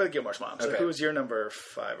 so I put Gilmore's mom. So okay. Who was your number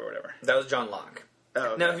 5 or whatever? That was John Locke. Oh,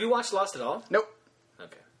 okay. Now, have you watched Lost at all? Nope.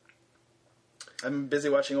 Okay. I'm busy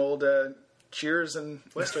watching old Cheers and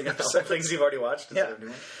West Wing episodes. Things you've already watched? Yeah.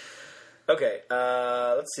 Okay,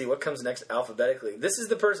 let's see. What comes next alphabetically? This is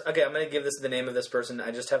the person... Okay, I'm going to give this the name of this person.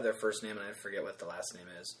 I just have their first name, and I forget what the last name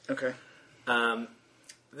is. Okay.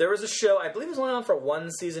 There was a show, I believe it was only on for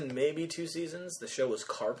 1 season, maybe 2 seasons. The show was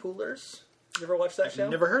Carpoolers. You ever watched that show?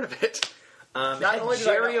 I've never heard of it. It had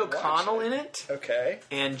Jerry O'Connell in it. Okay.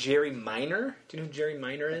 And Jerry Minor. Do you know who Jerry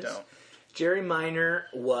Minor is? I don't. Jerry Minor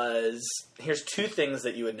was... Here's 2 things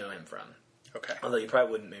that you would know him from. Okay. Although you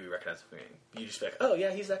probably wouldn't maybe recognize the name. You'd just be like, oh,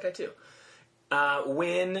 yeah, he's that guy too.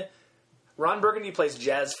 When Ron Burgundy plays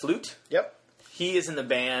jazz flute... Yep. He is in the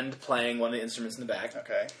band playing one of the instruments in the back.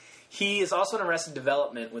 Okay. He is also in Arrested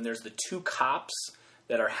Development when there's the 2 cops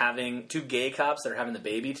that are having... 2 gay cops that are having the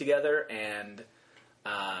baby together, and...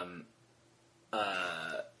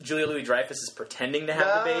 Julia Louis-Dreyfus is pretending to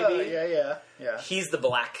have the baby. Yeah. He's the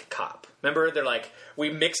black cop. Remember, they're like, we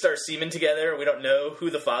mixed our semen together, and we don't know who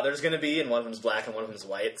the father's going to be, and one of them's black and one of them's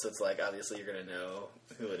white, so it's like, obviously you're going to know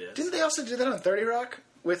who it is. Didn't they also do that on 30 Rock?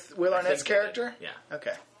 with Will I Arnett's think they did. character? Yeah.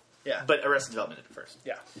 Okay. Yeah. But Arrested Development did first.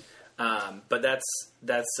 yeah. But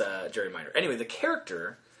that's Jerry Minor. Anyway, the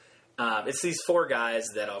character, it's these 4 guys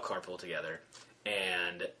that all carpool together,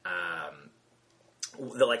 and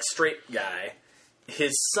the like straight guy,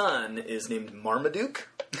 his son is named Marmaduke,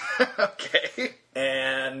 Okay.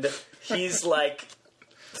 and he's like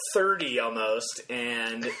 30 almost,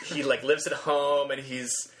 and he like lives at home, and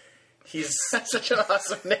he's That's such an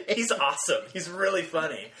awesome name. he's awesome. He's really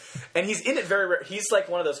funny, and he's in it he's like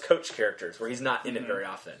one of those coach characters where he's not in it very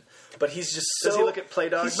often, but he's just so. Does he look at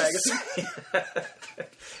Playdog he's magazine?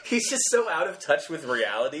 He's just so out of touch with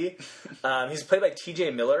reality. He's played by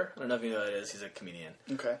T.J. Miller. I don't know if you know who that is. He's a comedian.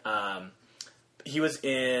 Okay. He was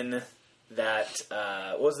in that.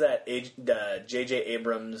 What was that? J.J.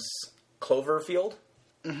 Abrams Cloverfield.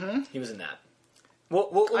 Mm-hmm. He was in that.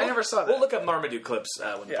 I never saw that. We'll look up Marmaduke clips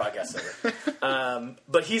when the podcast's over.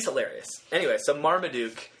 But he's hilarious. Anyway, so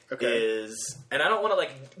Marmaduke is, and I don't want to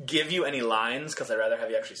like give you any lines because I'd rather have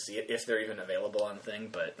you actually see it if they're even available on the thing.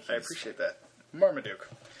 But I appreciate that. Marmaduke.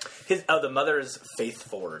 The mother is Faith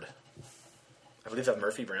Ford. I believe that's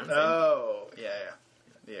Murphy Brown. Oh,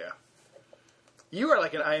 yeah. You are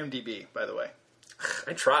like an IMDb, by the way.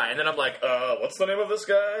 I try, and then I'm like, what's the name of this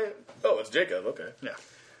guy? Oh, it's Jacob. Okay. Yeah.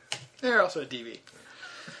 You're also a DB.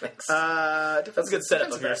 Thanks. That's a good setup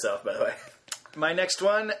of defensive back. yourself, by the way. My next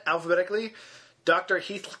one, alphabetically, Dr.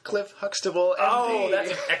 Heathcliff Huxtable, MD. Oh,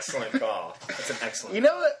 that's an excellent call. That's an excellent. You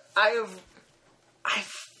know what? I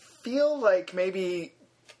feel like maybe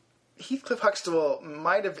Heathcliff Huxtable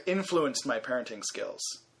might have influenced my parenting skills.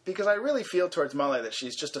 Because I really feel towards Molly that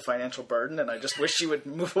she's just a financial burden, and I just wish she would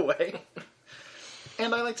move away.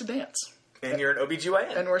 And I like to dance. And you're an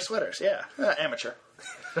OBGYN. And wear sweaters, yeah. Amateur.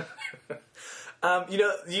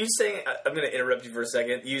 You saying, I'm going to interrupt you for a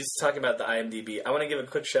second. You talking about the IMDb. I want to give a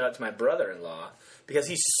quick shout out to my brother-in-law because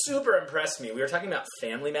he super impressed me. We were talking about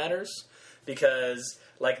Family Matters because,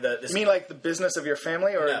 like, You mean like the business of your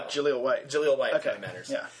family or No. Jaleel White? Jaleel White, Okay. Family Matters.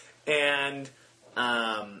 Yeah. And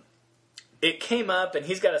it came up, and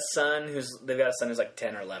they've got a son who's like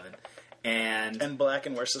 10 or 11. And black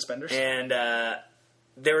and wear suspenders? And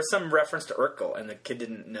there was some reference to Urkel, and the kid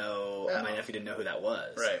didn't know, Oh. my nephew didn't know who that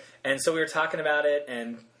was. Right. And so we were talking about it,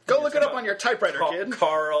 and... Go look it up on your typewriter, kid.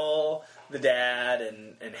 Carl, the dad,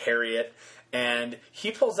 and Harriet, and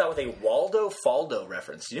he pulls out with a Waldo Faldo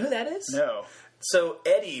reference. Do you know who that is? No. So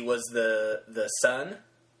Eddie was the son.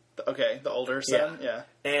 Okay, the older son? Yeah.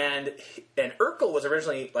 And Urkel was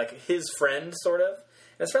originally, like, his friend, sort of.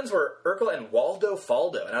 And his friends were Urkel and Waldo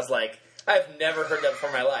Faldo. And I was like... I've never heard that before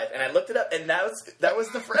in my life. And I looked it up, and that was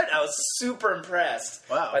the friend. I was super impressed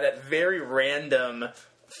by that very random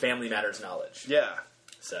Family Matters knowledge. Yeah.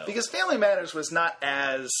 So Because Family Matters was not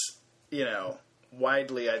as,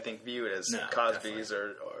 widely, I think, viewed as Cosby's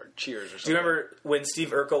or Cheers or something. Do you remember when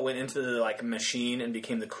Steve Urkel went into the machine and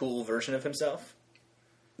became the cool version of himself?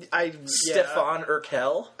 Stefan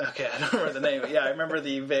Urkel. Okay, I don't remember the name. Yeah, I remember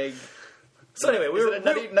the vague... So anyway, we were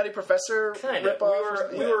Nutty Professor kind of.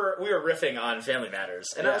 ripoff? We were riffing on Family Matters,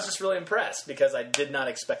 and I was just really impressed because I did not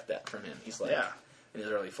expect that from him. He's like in his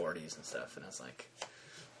early 40s and stuff, and I was like,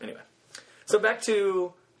 anyway. So back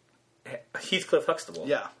to Heathcliff Huxtable.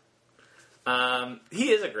 Yeah.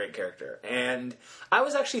 He is a great character, and I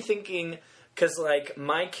was actually thinking because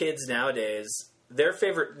my kids nowadays,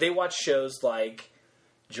 they watch shows like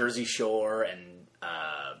Jersey Shore and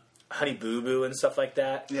Honey Boo Boo and stuff like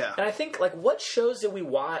that. Yeah. And I think, what shows did we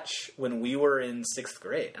watch when we were in 6th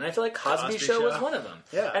grade? And I feel like Cosby Show was one of them.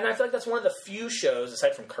 Yeah. And I feel like that's one of the few shows,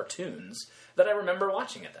 aside from cartoons, that I remember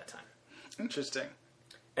watching at that time. Interesting.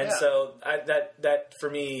 And so that, for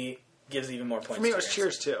me, gives even more points. For me, it was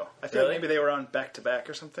Cheers, too. I feel like maybe they were on back-to-back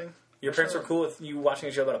or something. Your parents were cool with you watching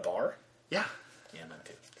a show about a bar? Yeah. Yeah, mine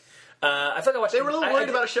too. I feel like I watched... They were a little worried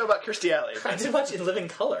about a show about Kirstie Alley. I did watch In Living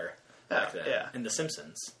Color back then. Yeah. And The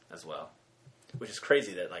Simpsons as well. Which is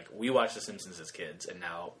crazy that, we watched The Simpsons as kids, and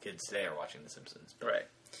now kids today are watching The Simpsons. But right.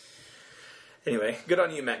 Anyway, good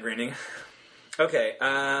on you, Matt Groening. Okay,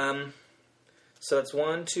 so it's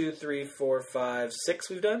 1, 2, 3, 4, 5, 6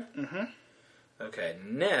 we've done? Mm-hmm. Okay,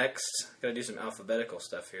 next, gotta do some alphabetical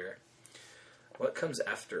stuff here. What comes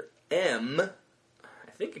after M?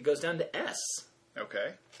 I think it goes down to S.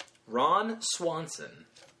 Okay. Ron Swanson.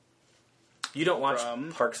 You don't watch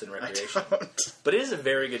Parks and Recreation, but it is a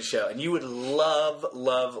very good show, and you would love,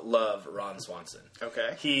 love, love Ron Swanson.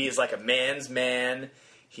 Okay. He's like a man's man.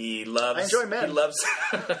 He loves. I enjoy men. He loves.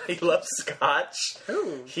 He loves Scotch.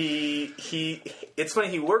 Ooh. He. It's funny.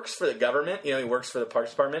 He works for the government. He works for the Parks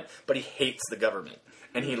Department, but he hates the government,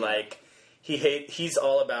 and he's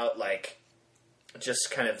all about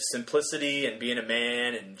just kind of simplicity and being a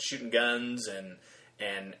man and shooting guns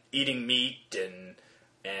and eating meat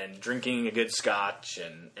and drinking a good scotch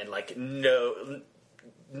and like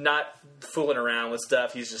not fooling around with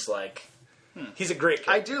stuff. He's just like he's a great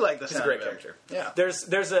character. I do like the He's a sound great of him. character. Yeah.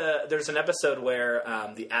 There's an episode where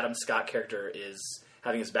the Adam Scott character is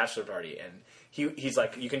having his bachelor party, and he's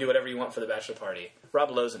like, you can do whatever you want for the bachelor party. Rob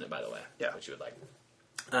Lowe's in it, by the way. Yeah. Which you would like.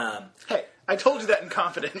 Hey, I told you that in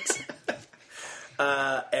confidence.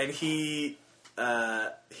 And he's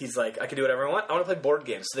like, I can do whatever I want. I want to play board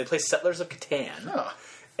games. So they play Settlers of Catan. Oh.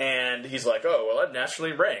 And he's like, oh, well, I'm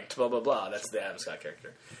nationally ranked, blah, blah, blah. That's the Adam Scott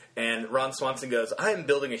character. And Ron Swanson goes, I'm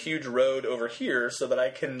building a huge road over here so that I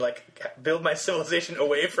can, like, build my civilization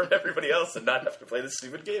away from everybody else and not have to play this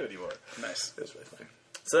stupid game anymore. Nice. It was really funny.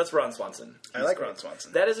 So that's Ron Swanson. I like Ron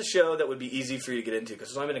Swanson. That is a show that would be easy for you to get into because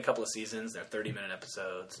there's only been a couple of seasons. They're 30-minute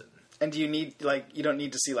episodes. And do you need, like, you don't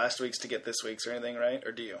need to see last week's to get this week's or anything, right?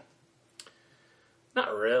 Or do you?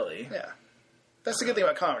 Not really. Yeah. That's the good thing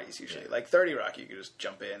about comedies, usually. Like 30 Rock, you can just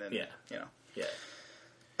jump in and, you know.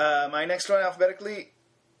 Yeah. My next one alphabetically,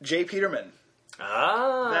 Jay Peterman.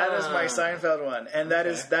 Ah. That is my Seinfeld one. And that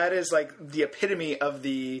is like the epitome of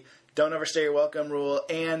the don't overstay your welcome rule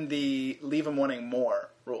and the leave them wanting more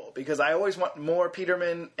rule. Because I always want more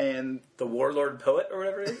Peterman and... The warlord poet or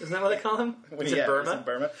whatever it is? Isn't that what they call him? He's in Burma? He's in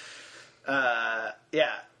Burma.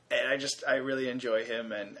 Yeah. And I really enjoy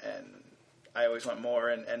him and I always want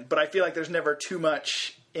more. But I feel like there's never too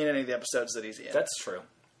much in any of the episodes that he's in. That's true.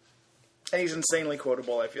 And he's insanely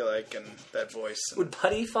quotable, I feel like, and that voice. Would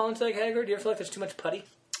Putty fall into that category? Do you ever feel like there's too much Putty?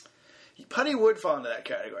 Putty would fall into that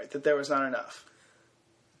category, that there was not enough.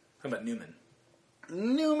 How about Newman?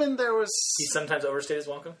 Newman, there was... He sometimes overstayed his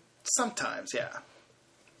welcome? Sometimes, yeah.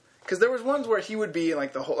 Because there was ones where he would be in,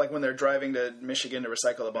 like, the whole... Like, when they're driving to Michigan to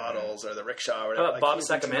recycle the bottles, or the rickshaw, or whatever. How about Bob he was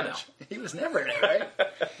in too Sacamano? much. He was never in it, right?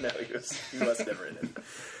 No, he was never in it.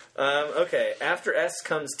 Okay, after S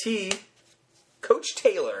comes T, Coach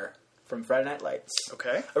Taylor from Friday Night Lights.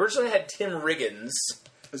 Okay. Originally had Tim Riggins.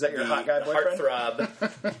 Is that your hot guy boyfriend?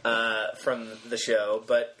 Heartthrob from the show,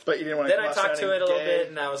 but you didn't want to then I talked to it a little bit,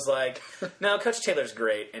 and I was like, no, Coach Taylor's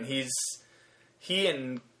great, and he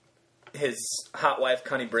and his hot wife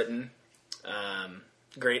Connie Britton,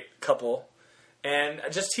 great couple, and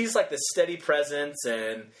just he's like this steady presence,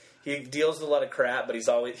 and he deals with a lot of crap, but he's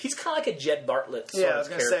kind of like a Jed Bartlett sort I was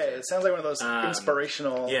of going to say, it sounds like one of those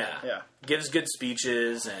inspirational... Yeah. Gives good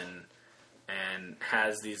speeches and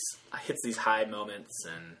hits these high moments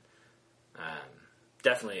and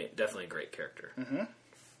definitely a great character. Mm-hmm.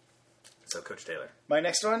 So Coach Taylor. My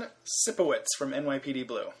next one, Sipowicz from NYPD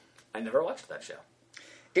Blue. I never watched that show.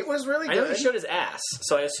 It was really good. I know he showed his ass,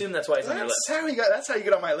 so I assume that's why he's on your list. That's how you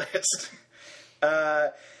get on my list.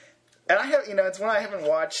 And I have, it's one I haven't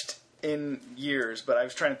watched in years, but I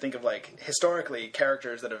was trying to think of, like, historically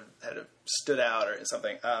characters that have stood out or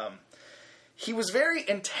something. He was very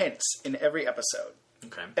intense in every episode.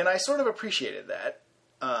 Okay. And I sort of appreciated that.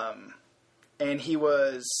 And he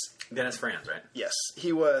was... Dennis Franz, right? Yes.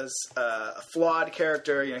 He was a flawed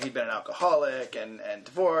character. He'd been an alcoholic and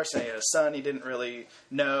divorced, and he had a son he didn't really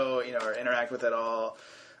know, or interact with at all.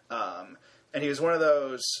 And he was one of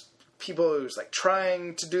those people who's, like,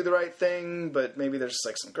 trying to do the right thing, but maybe there's just,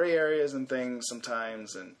 like, some gray areas and things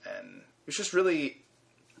sometimes. And it was just really...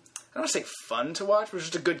 I don't want to say fun to watch, but it was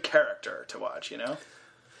just a good character to watch,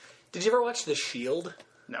 Did you ever watch The Shield?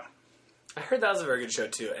 No. I heard that was a very good show,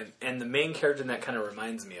 too. And the main character in that kind of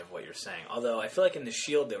reminds me of what you're saying. Although I feel like in The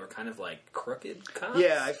Shield they were kind of like crooked cops.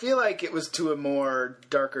 Yeah, I feel like it was to a more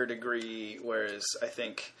darker degree, whereas I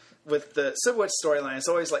think with the Sipowicz storyline, it's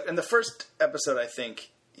always like... In the first episode, I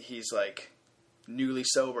think he's, like, newly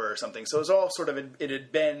sober or something. So it was all sort of... It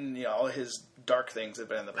had been, all his... dark things have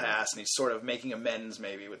been in the past, and he's sort of making amends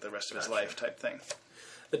maybe with the rest of his life type thing.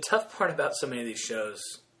 The tough part about so many of these shows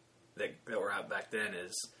that were out back then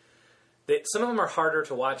is that some of them are harder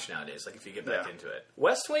to watch nowadays, like if you get back into it.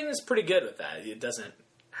 West Wing is pretty good with that. It doesn't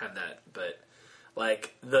have that, but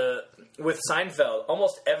like with Seinfeld,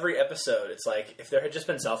 almost every episode, it's like if there had just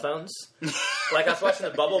been cell phones. Like I was watching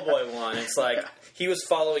the Bubble Boy one, it's like he was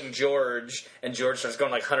following George, and George starts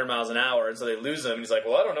going like 100 miles an hour, and so they lose him. And he's like,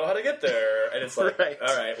 "Well, I don't know how to get there," and it's like, right.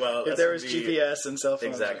 "All right, well, if there was GPS and cell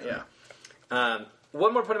phones, exactly." Yeah.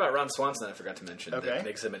 One more point about Ron Swanson I forgot to mention Okay. that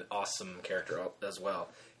makes him an awesome character as well.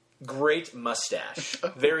 Great mustache,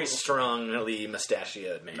 very strongly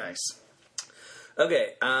mustachioed man. Nice.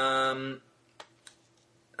 Okay. I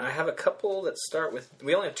have a couple that start with...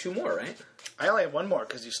 We only have two more, right? I only have one more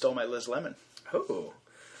because you stole my Liz Lemon. Oh.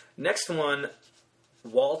 Next one,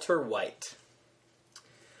 Walter White.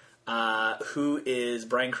 who is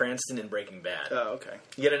Bryan Cranston in Breaking Bad. Oh, okay.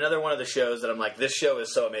 Yet another one of the shows that I'm like, this show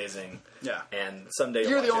is so amazing. Yeah. And someday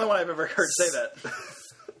You're the only one I've ever heard say that.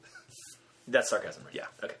 That's sarcasm, right? Yeah.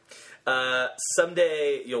 Okay.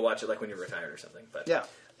 Someday you'll watch it like when you're retired or something. But Yeah.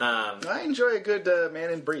 I enjoy a good man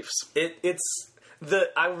in briefs.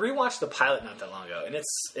 I rewatched the pilot not that long ago, and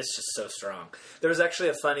it's just so strong. There was actually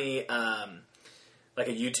a funny, like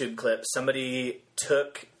a YouTube clip. Somebody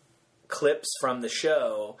took clips from the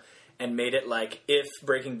show and made it like if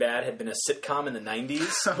Breaking Bad had been a sitcom in the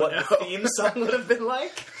 90s, what the theme song would have been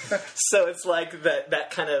like. So it's like that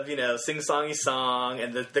kind of, sing-songy song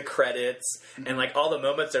and the credits and like all the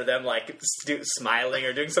moments are them like smiling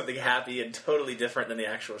or doing something happy and totally different than the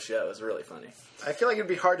actual show. It was really funny. I feel like it'd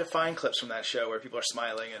be hard to find clips from that show where people are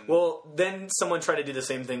smiling. And well, then someone tried to do the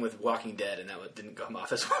same thing with Walking Dead, and that didn't come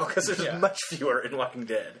off as well because there's much fewer in Walking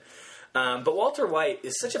Dead. But Walter White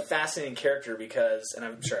is such a fascinating character because, and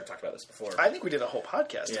I'm sure I've talked about this before. I think we did a whole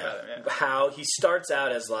podcast about him. Yeah. How he starts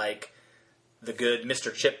out as like the good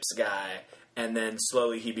Mr. Chips guy, and then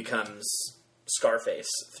slowly he becomes Scarface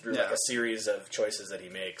through like a series of choices that he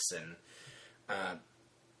makes. And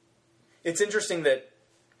it's interesting that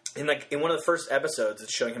in one of the first episodes,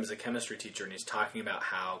 it's showing him as a chemistry teacher, and he's talking about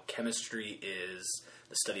how chemistry is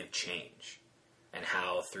the study of change, and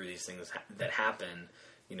how through these things that happen,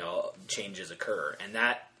 changes occur. And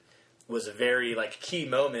that was a very, key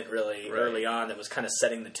moment, really, early on that was kind of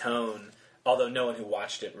setting the tone, although no one who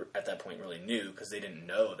watched it at that point really knew, because they didn't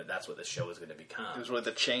know that that's what this show was going to become. It was really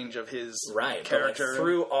the change of his character. But,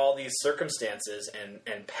 through all these circumstances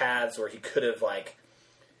and paths where he could have,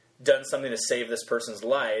 done something to save this person's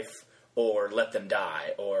life, or let them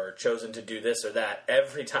die, or chosen to do this or that,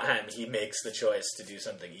 every time he makes the choice to do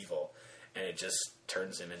something evil. And it just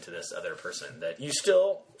turns him into this other person that you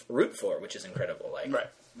still root for, which is incredible. Right.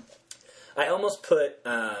 I almost put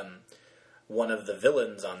one of the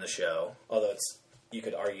villains on the show, although you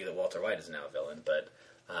could argue that Walter White is now a villain, but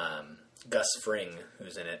Gus Fring,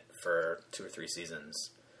 who's in it for 2 or 3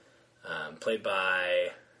 seasons, played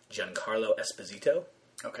by Giancarlo Esposito.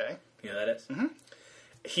 Okay. You know who that is? Mm-hmm.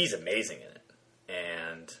 He's amazing in it.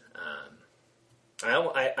 And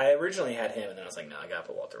I originally had him, and then I was like, no, I gotta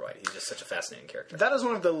put Walter White. He's just such a fascinating character. That is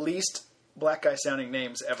one of the least black guy sounding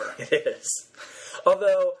names ever. It is.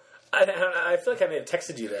 Although, I feel like I may have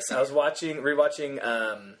texted you this. I was rewatching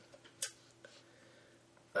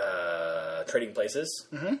Trading Places.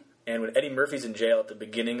 Mm-hmm. And when Eddie Murphy's in jail at the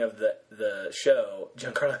beginning of the show,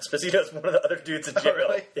 Giancarlo Esposito is one of the other dudes in jail. Oh,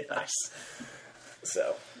 really? Yeah. Nice.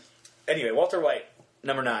 So, anyway, Walter White,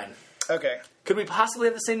 number 9. Okay. Could we possibly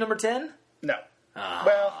have the same number 10? No.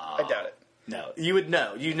 Well, I doubt it. No. You would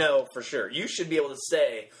know. You know for sure. You should be able to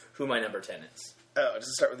say who my number 10 is. Oh, does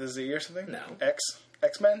it start with a Z or something? No.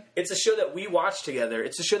 X-Men? It's a show that we watched together.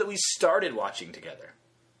 It's a show that we started watching together.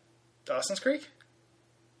 Dawson's Creek?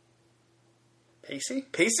 Pacey?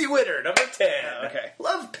 Pacey Witter, number 10. Oh, okay.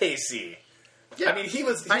 Love Pacey. Yeah. I mean,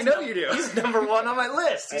 I know you do. He's number 1 on my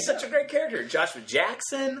list. He's such a great character. Joshua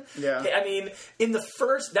Jackson. Yeah. I mean, in the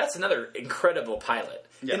first... That's another incredible pilot.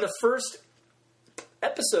 Yeah. In the first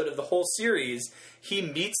episode of the whole series, he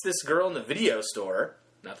meets this girl in the video store.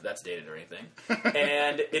 Not that that's dated or anything.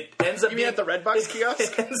 And it ends up you mean at the Redbox kiosk?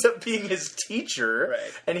 It ends up being his teacher.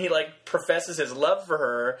 Right. And he, professes his love for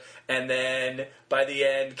her. And then, by the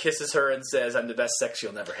end, kisses her and says, I'm the best sex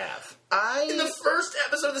you'll never have. In the first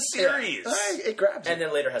episode of the series. Yeah. It grabs you. And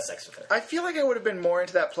then later has sex with her. I feel like I would have been more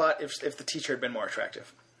into that plot if the teacher had been more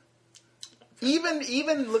attractive. Even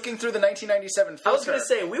looking through the 1997 filter. I was going to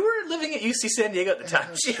say, we were living at UC San Diego at the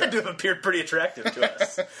time. She had to have appeared pretty attractive to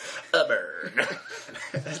us. A burn.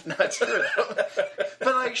 That's not true, though.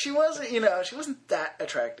 But, she wasn't, she wasn't that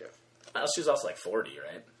attractive. Well, she was also 40,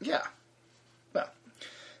 right? Yeah. Well.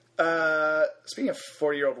 Speaking of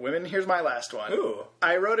 40-year-old women, here's my last one. Ooh.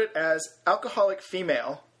 I wrote it as alcoholic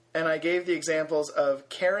female, and I gave the examples of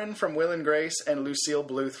Karen from Will and Grace and Lucille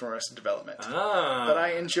Bluth from Arrested Development. Ah. But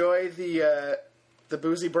I enjoy the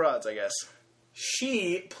boozy broads, I guess.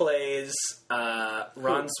 She plays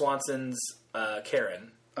Ron Swanson's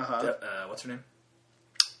Karen. Uh-huh. What's her name?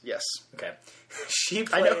 Yes. Okay.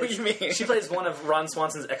 I know what you mean. She plays one of Ron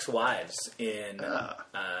Swanson's ex-wives in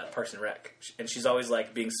Parks and Rec. And she's always,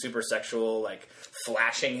 being super sexual,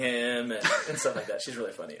 flashing him and stuff like that. She's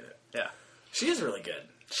really funny in it. Yeah. She is really good.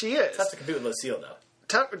 She is. Tough to compete with Lucille, though.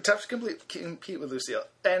 Tough to compete with Lucille.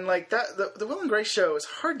 And, that, the Will and Grace show is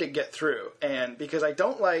hard to get through. And because I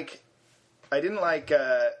didn't like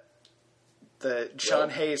the Sean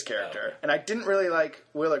Hayes character. Okay. And I didn't really like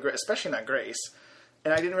Will or Grace, especially not Grace.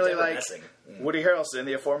 And I didn't really like Woody Harrelson,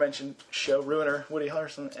 the aforementioned show ruiner, Woody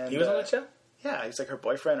Harrelson. And, he was on that show? Yeah, he's like her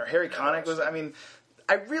boyfriend, or Harry Connick was. I mean,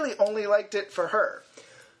 I really only liked it for her.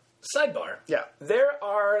 Sidebar. Yeah. There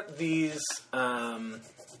are these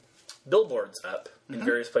billboards up in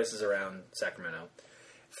various places around Sacramento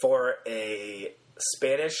for a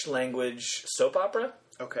Spanish language soap opera.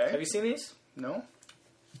 Okay. Have you seen these? No?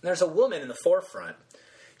 There's a woman in the forefront.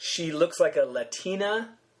 She looks like a Latina,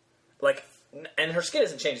 and her skin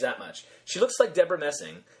hasn't changed that much. She looks like Deborah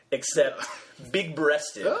Messing, except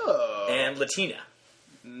big-breasted and Latina.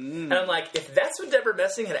 And I'm like, if that's what Deborah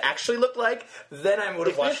Messing had actually looked like, then I would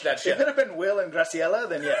have watched that show. If it had been Will and Graciela,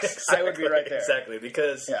 then yes, Exactly, I would be right there. Exactly,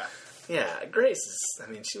 because Yeah. Grace is. I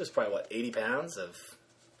mean, she was probably 80 pounds of.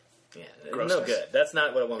 Yeah, Grossness. no good. That's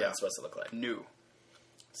not what a woman's supposed to look like. New.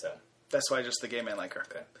 So That's why just the gay men like her.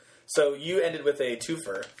 okay. So you ended with a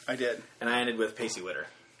twofer, I did. and I ended with Pacey Witter.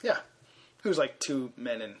 Yeah. Who's like two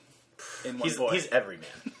men in one boy. He's every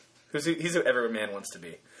man. He's who every man wants to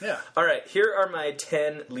be. Yeah. All right, here are my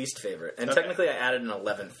 10 least favorite, and technically I added an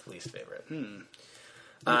 11th least favorite.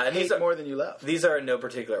 And these are more than you love. These are in no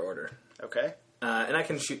particular order, Okay. and I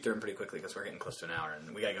can shoot through them pretty quickly because we're getting close to an hour,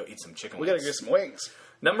 and we gotta go eat some chicken We wings. gotta get some wings.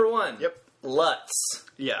 Number 1. Yep. Lutz.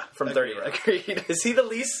 Yeah. From 30 Rock. Agreed. Is he the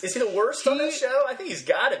least? Is he the worst on this show? I think he's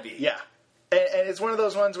got to be. Yeah. And it's one of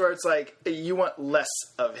those ones where it's like you want less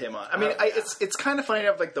of him on. I mean, it's kind of funny to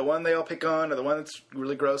have like the one they all pick on or the one that's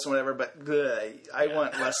really gross or whatever. But I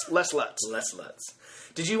want less Lutz. Less Lutz.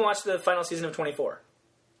 Did you watch the final season of 24?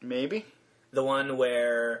 Maybe. The one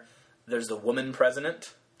where there's the woman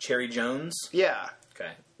president, Cherry Jones. Yeah.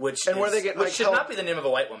 Okay. Which where they get, which like, should help- not be the name of a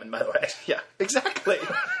white woman, by the way. Yeah. Exactly.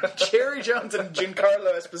 Cherry Jones and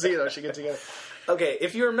Giancarlo Esposito should get together. Okay,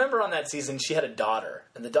 if you remember on that season, she had a daughter,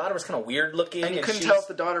 and the daughter was kind of weird looking, And you couldn't tell if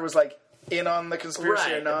the daughter was like in on the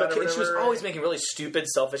conspiracy or not. But or she was whatever. always making really stupid,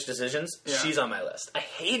 selfish decisions. Yeah. She's on my list. I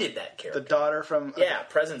hated that character. The daughter from Yeah,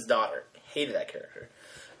 President's daughter. Hated that character.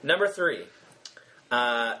 Number 3,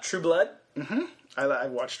 True Blood. I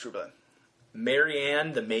watched True Blood.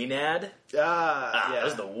 Marianne the Maynard. Yeah. That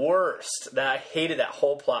was the worst. I hated that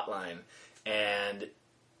whole plot line. And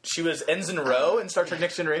she was Ensign Rowe in Star Trek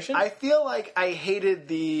Next Generation. I feel like I hated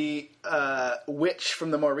the witch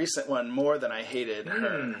from the more recent one more than I hated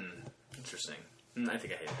her. Interesting. I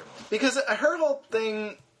think I hated her more. Because her whole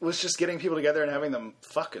thing was just getting people together and having them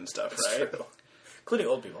fuck and stuff, right? True. Including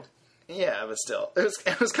old people. Yeah, but still,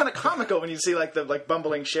 it was kind of comical when you see like the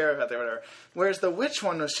bumbling sheriff out there, or whatever. Whereas the witch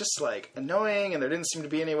one was just like annoying, and there didn't seem to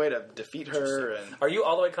be any way to defeat her. And Are you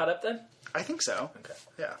all the way caught up then? I think so. Okay.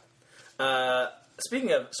 Yeah.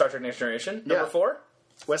 Speaking of Star Trek Next Generation, number 4,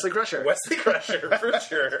 Wesley Crusher. Wesley Crusher, for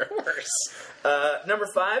sure. Worse. Number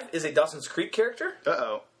 5 is a Dawson's Creek character,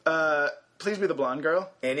 Please be the blonde girl.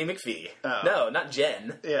 Annie McPhee. Oh. No, not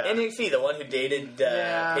Jen. Yeah. Annie McPhee, the one who dated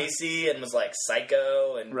Pacey and was like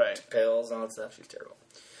psycho and took pills and all that stuff. She's terrible.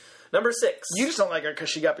 Number 6. You just don't like her because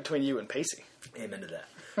she got between you and Pacey. Amen to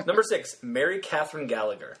that. Number 6, Mary Catherine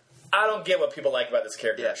Gallagher. I don't get what people like about this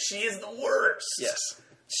character. Yeah. She is the worst. Yes.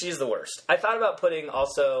 She's the worst. I thought about putting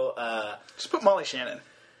also Just put Molly Shannon.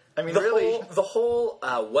 I mean, the whole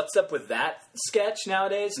What's Up With That sketch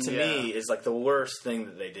nowadays, to me, is like the worst thing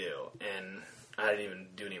that they do. And I didn't even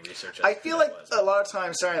do any research on I feel like a lot of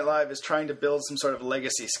times Saturday Night Live is trying to build some sort of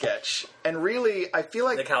legacy sketch. And really, I feel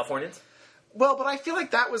like... The Californians? Well, but I feel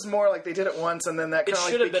like that was more like they did it once and then that kind It of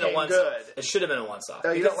should have been a became once-off. good. It should have been a once-off.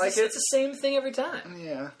 Oh, you don't like it? It's the same thing every time.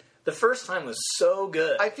 Yeah. The first time was so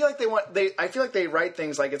good. I feel like I feel like they write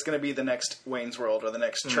things like it's going to be the next Wayne's World or the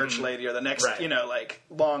next Church Lady or the next, like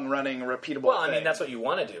long-running, repeatable Well, I thing. mean, that's what you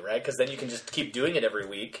want to do, right? Because then you can just keep doing it every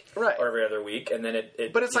week. Right. Or every other week, and then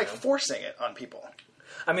it But it's like forcing it on people.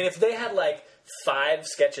 I mean, if they had like 5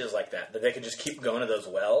 sketches like that they could just keep going to those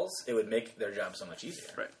wells, it would make their job so much easier.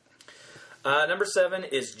 Right. Number 7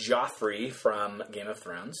 is Joffrey from Game of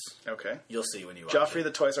Thrones. Okay. You'll see when you watch Joffrey it. the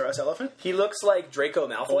Toys R Us elephant? He looks like Draco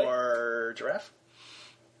Malfoy. Or giraffe?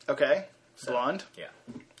 Okay. Blonde? Yeah.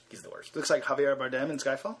 He's the worst. Looks like Javier Bardem in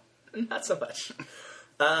Skyfall? Not so much.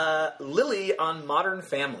 Lily on Modern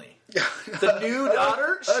Family. The new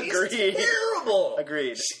daughter? She's Agreed. terrible.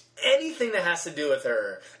 Agreed. Anything that has to do with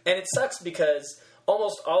her. And it sucks because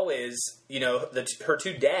almost always, her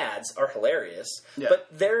 2 dads are hilarious, but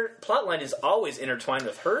their plot line is always intertwined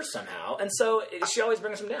with her somehow, and so she always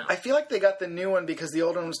brings them down. I feel like they got the new one because the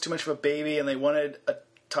old one was too much of a baby and they wanted a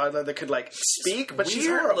toddler that could, speak, but she's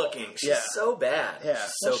weird horrible. looking. She's so bad. Yeah.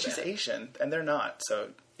 She's she's Asian, and they're not, so,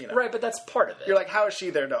 Right, but that's part of it. You're like, how is she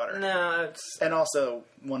their daughter? No, it's... And also,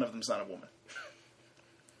 one of them's not a woman.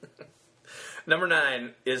 Number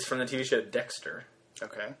 9 is from the TV show Dexter.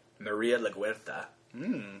 Okay. Maria LaGuerta.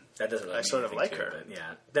 That doesn't really mean sort of anything like to her. But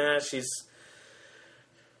yeah. Nah,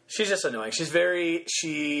 She's just annoying.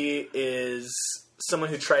 She is someone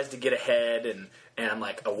who tries to get ahead, and I'm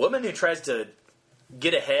like, a woman who tries to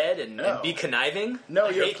get ahead and be conniving? No, I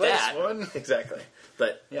your hate place, that. woman. Exactly.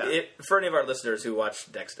 But for any of our listeners who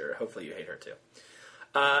watch Dexter, hopefully you hate her too.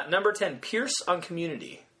 Number 10, Pierce on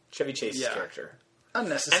Community. Chevy Chase's character.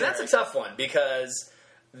 Unnecessary. And that's a tough one because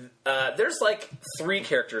there's like 3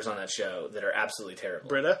 characters on that show that are absolutely terrible.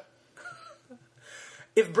 Britta?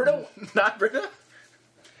 If Britta... Not Britta?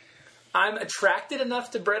 I'm attracted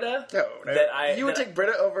enough to Britta No. You would take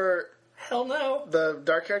Britta over... Hell no. The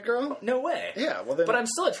dark-haired girl? No way. Yeah, well then... But I'm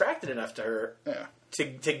still attracted enough to her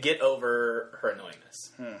to get over her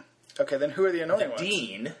annoyingness. Okay, then who are the annoying ones?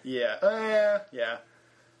 Dean. Yeah. Yeah.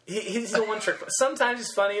 He's a one-trick... Sometimes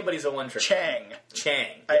he's funny, but he's a one-trick... Chang.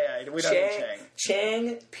 We don't know Chang.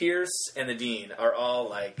 Chang, Pierce, and the Dean are all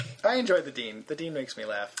like... I enjoy the Dean. The Dean makes me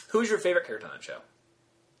laugh. Who's your favorite character on that show?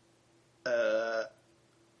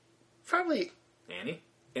 Probably... Annie?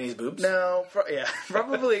 Annie's boobs? No,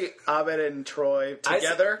 probably Abed and Troy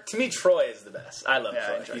together. To me, Troy is the best. I love Troy.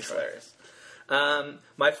 I enjoy He's Troy. hilarious.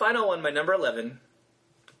 My final one, my number 11,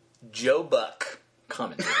 Joe Buck,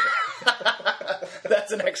 commentator.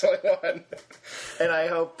 That's an excellent one, and I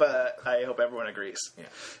hope everyone agrees.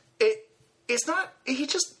 Yeah. It's not.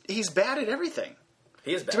 He's bad at everything.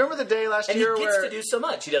 He is bad. Do you remember the day last year he gets to do so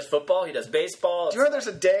much? He does football. He does baseball. Do you remember there's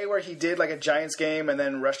a day where he did like a Giants game and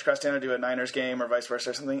then rushed across town to do a Niners game or vice versa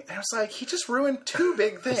or something? And I was like, he just ruined 2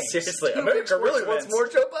 big things. Seriously, 2 America big really sports wants more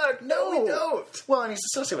Joe Buck. No, we don't. Well, and he's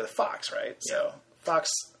associated with Fox, right? Yeah. So Fox,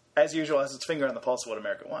 as usual, has its finger on the pulse of what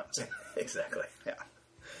America wants. Exactly. Yeah.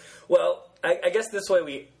 Well, I guess this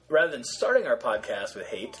way rather than starting our podcast with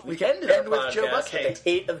hate, we can ended end our with podcast Joe Buck with hate. the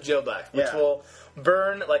hate of Joe Buck, which will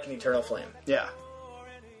burn like an eternal flame. Yeah.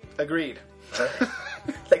 Agreed.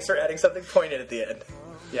 Thanks for adding something pointed at the end.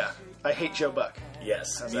 Yeah. I hate Joe Buck.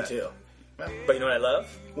 Yes, How's me that? too. Well, But you know what I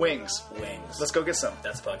love? wings. Wings. Let's go get some.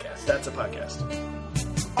 That's a podcast. That's a podcast.